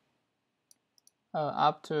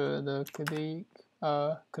 After the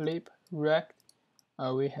clip rect,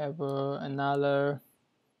 we have another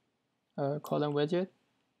column widget,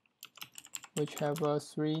 which have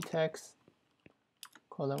 3 text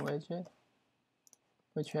column widget,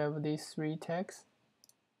 which have these 3 texts.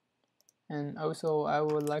 And also I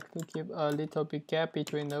would like to keep a little bit gap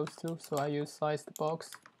between those two, so I use sized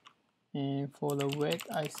box. And for the width,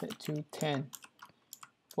 I set to 10.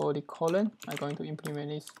 For the column, I'm going to implement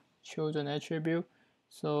this children attribute.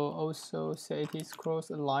 So also set this cross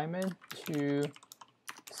alignment to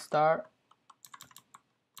start.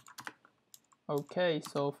 Okay,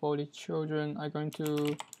 so for the children, I'm going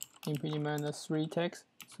to implement the 3 text.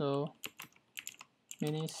 So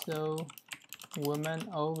Miniso woman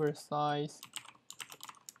oversized.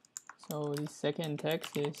 So the second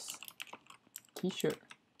text is t-shirt.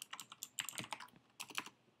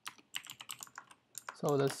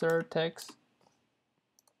 So the third text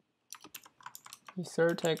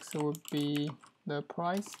would be the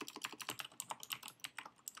price.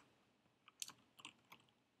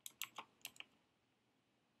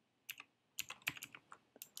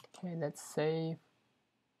 Okay, let's save.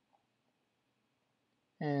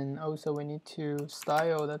 And also we need to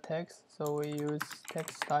style the text, so we use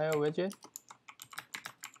text style widget.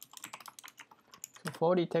 So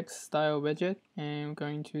for the text style widget, and I'm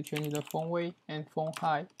going to change the font weight and font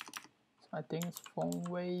height. So I think it's font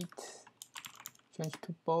weight, change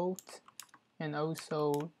to bold, and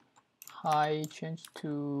also height change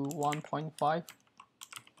to 1.5.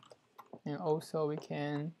 And also we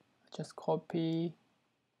can just copy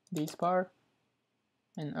this part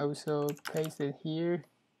and also paste it here,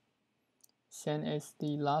 same as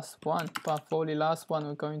the last one. But for the last one,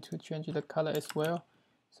 we're going to change the color as well,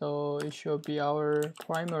 so it should be our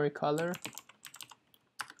primary color.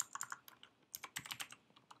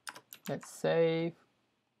 Let's save.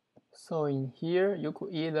 So in here, you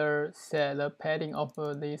could either set the padding of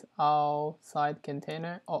this outside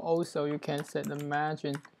container, or also you can set the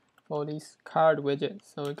margin for this card widget.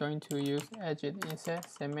 So we're going to use edge inset,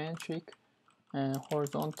 symmetric, and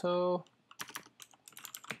horizontal,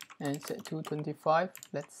 and set to 25.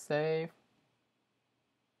 Let's save.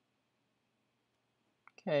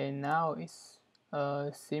 Okay, now it's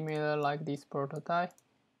similar like this prototype.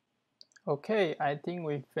 Okay, I think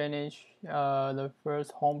we finished the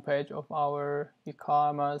first homepage of our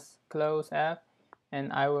e-commerce clothes app,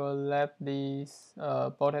 and I will leave this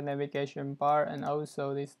button navigation bar and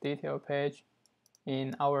also this detail page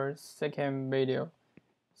in our second video.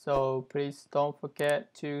 So please don't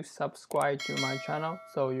forget to subscribe to my channel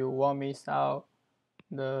so you won't miss out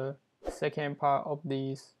the second part of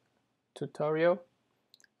this tutorial.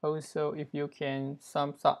 Also, if you can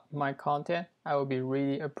thumbs up my content, I will be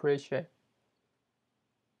really appreciate.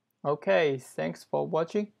 Okay, thanks for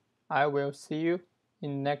watching. I will see you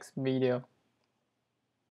in next video.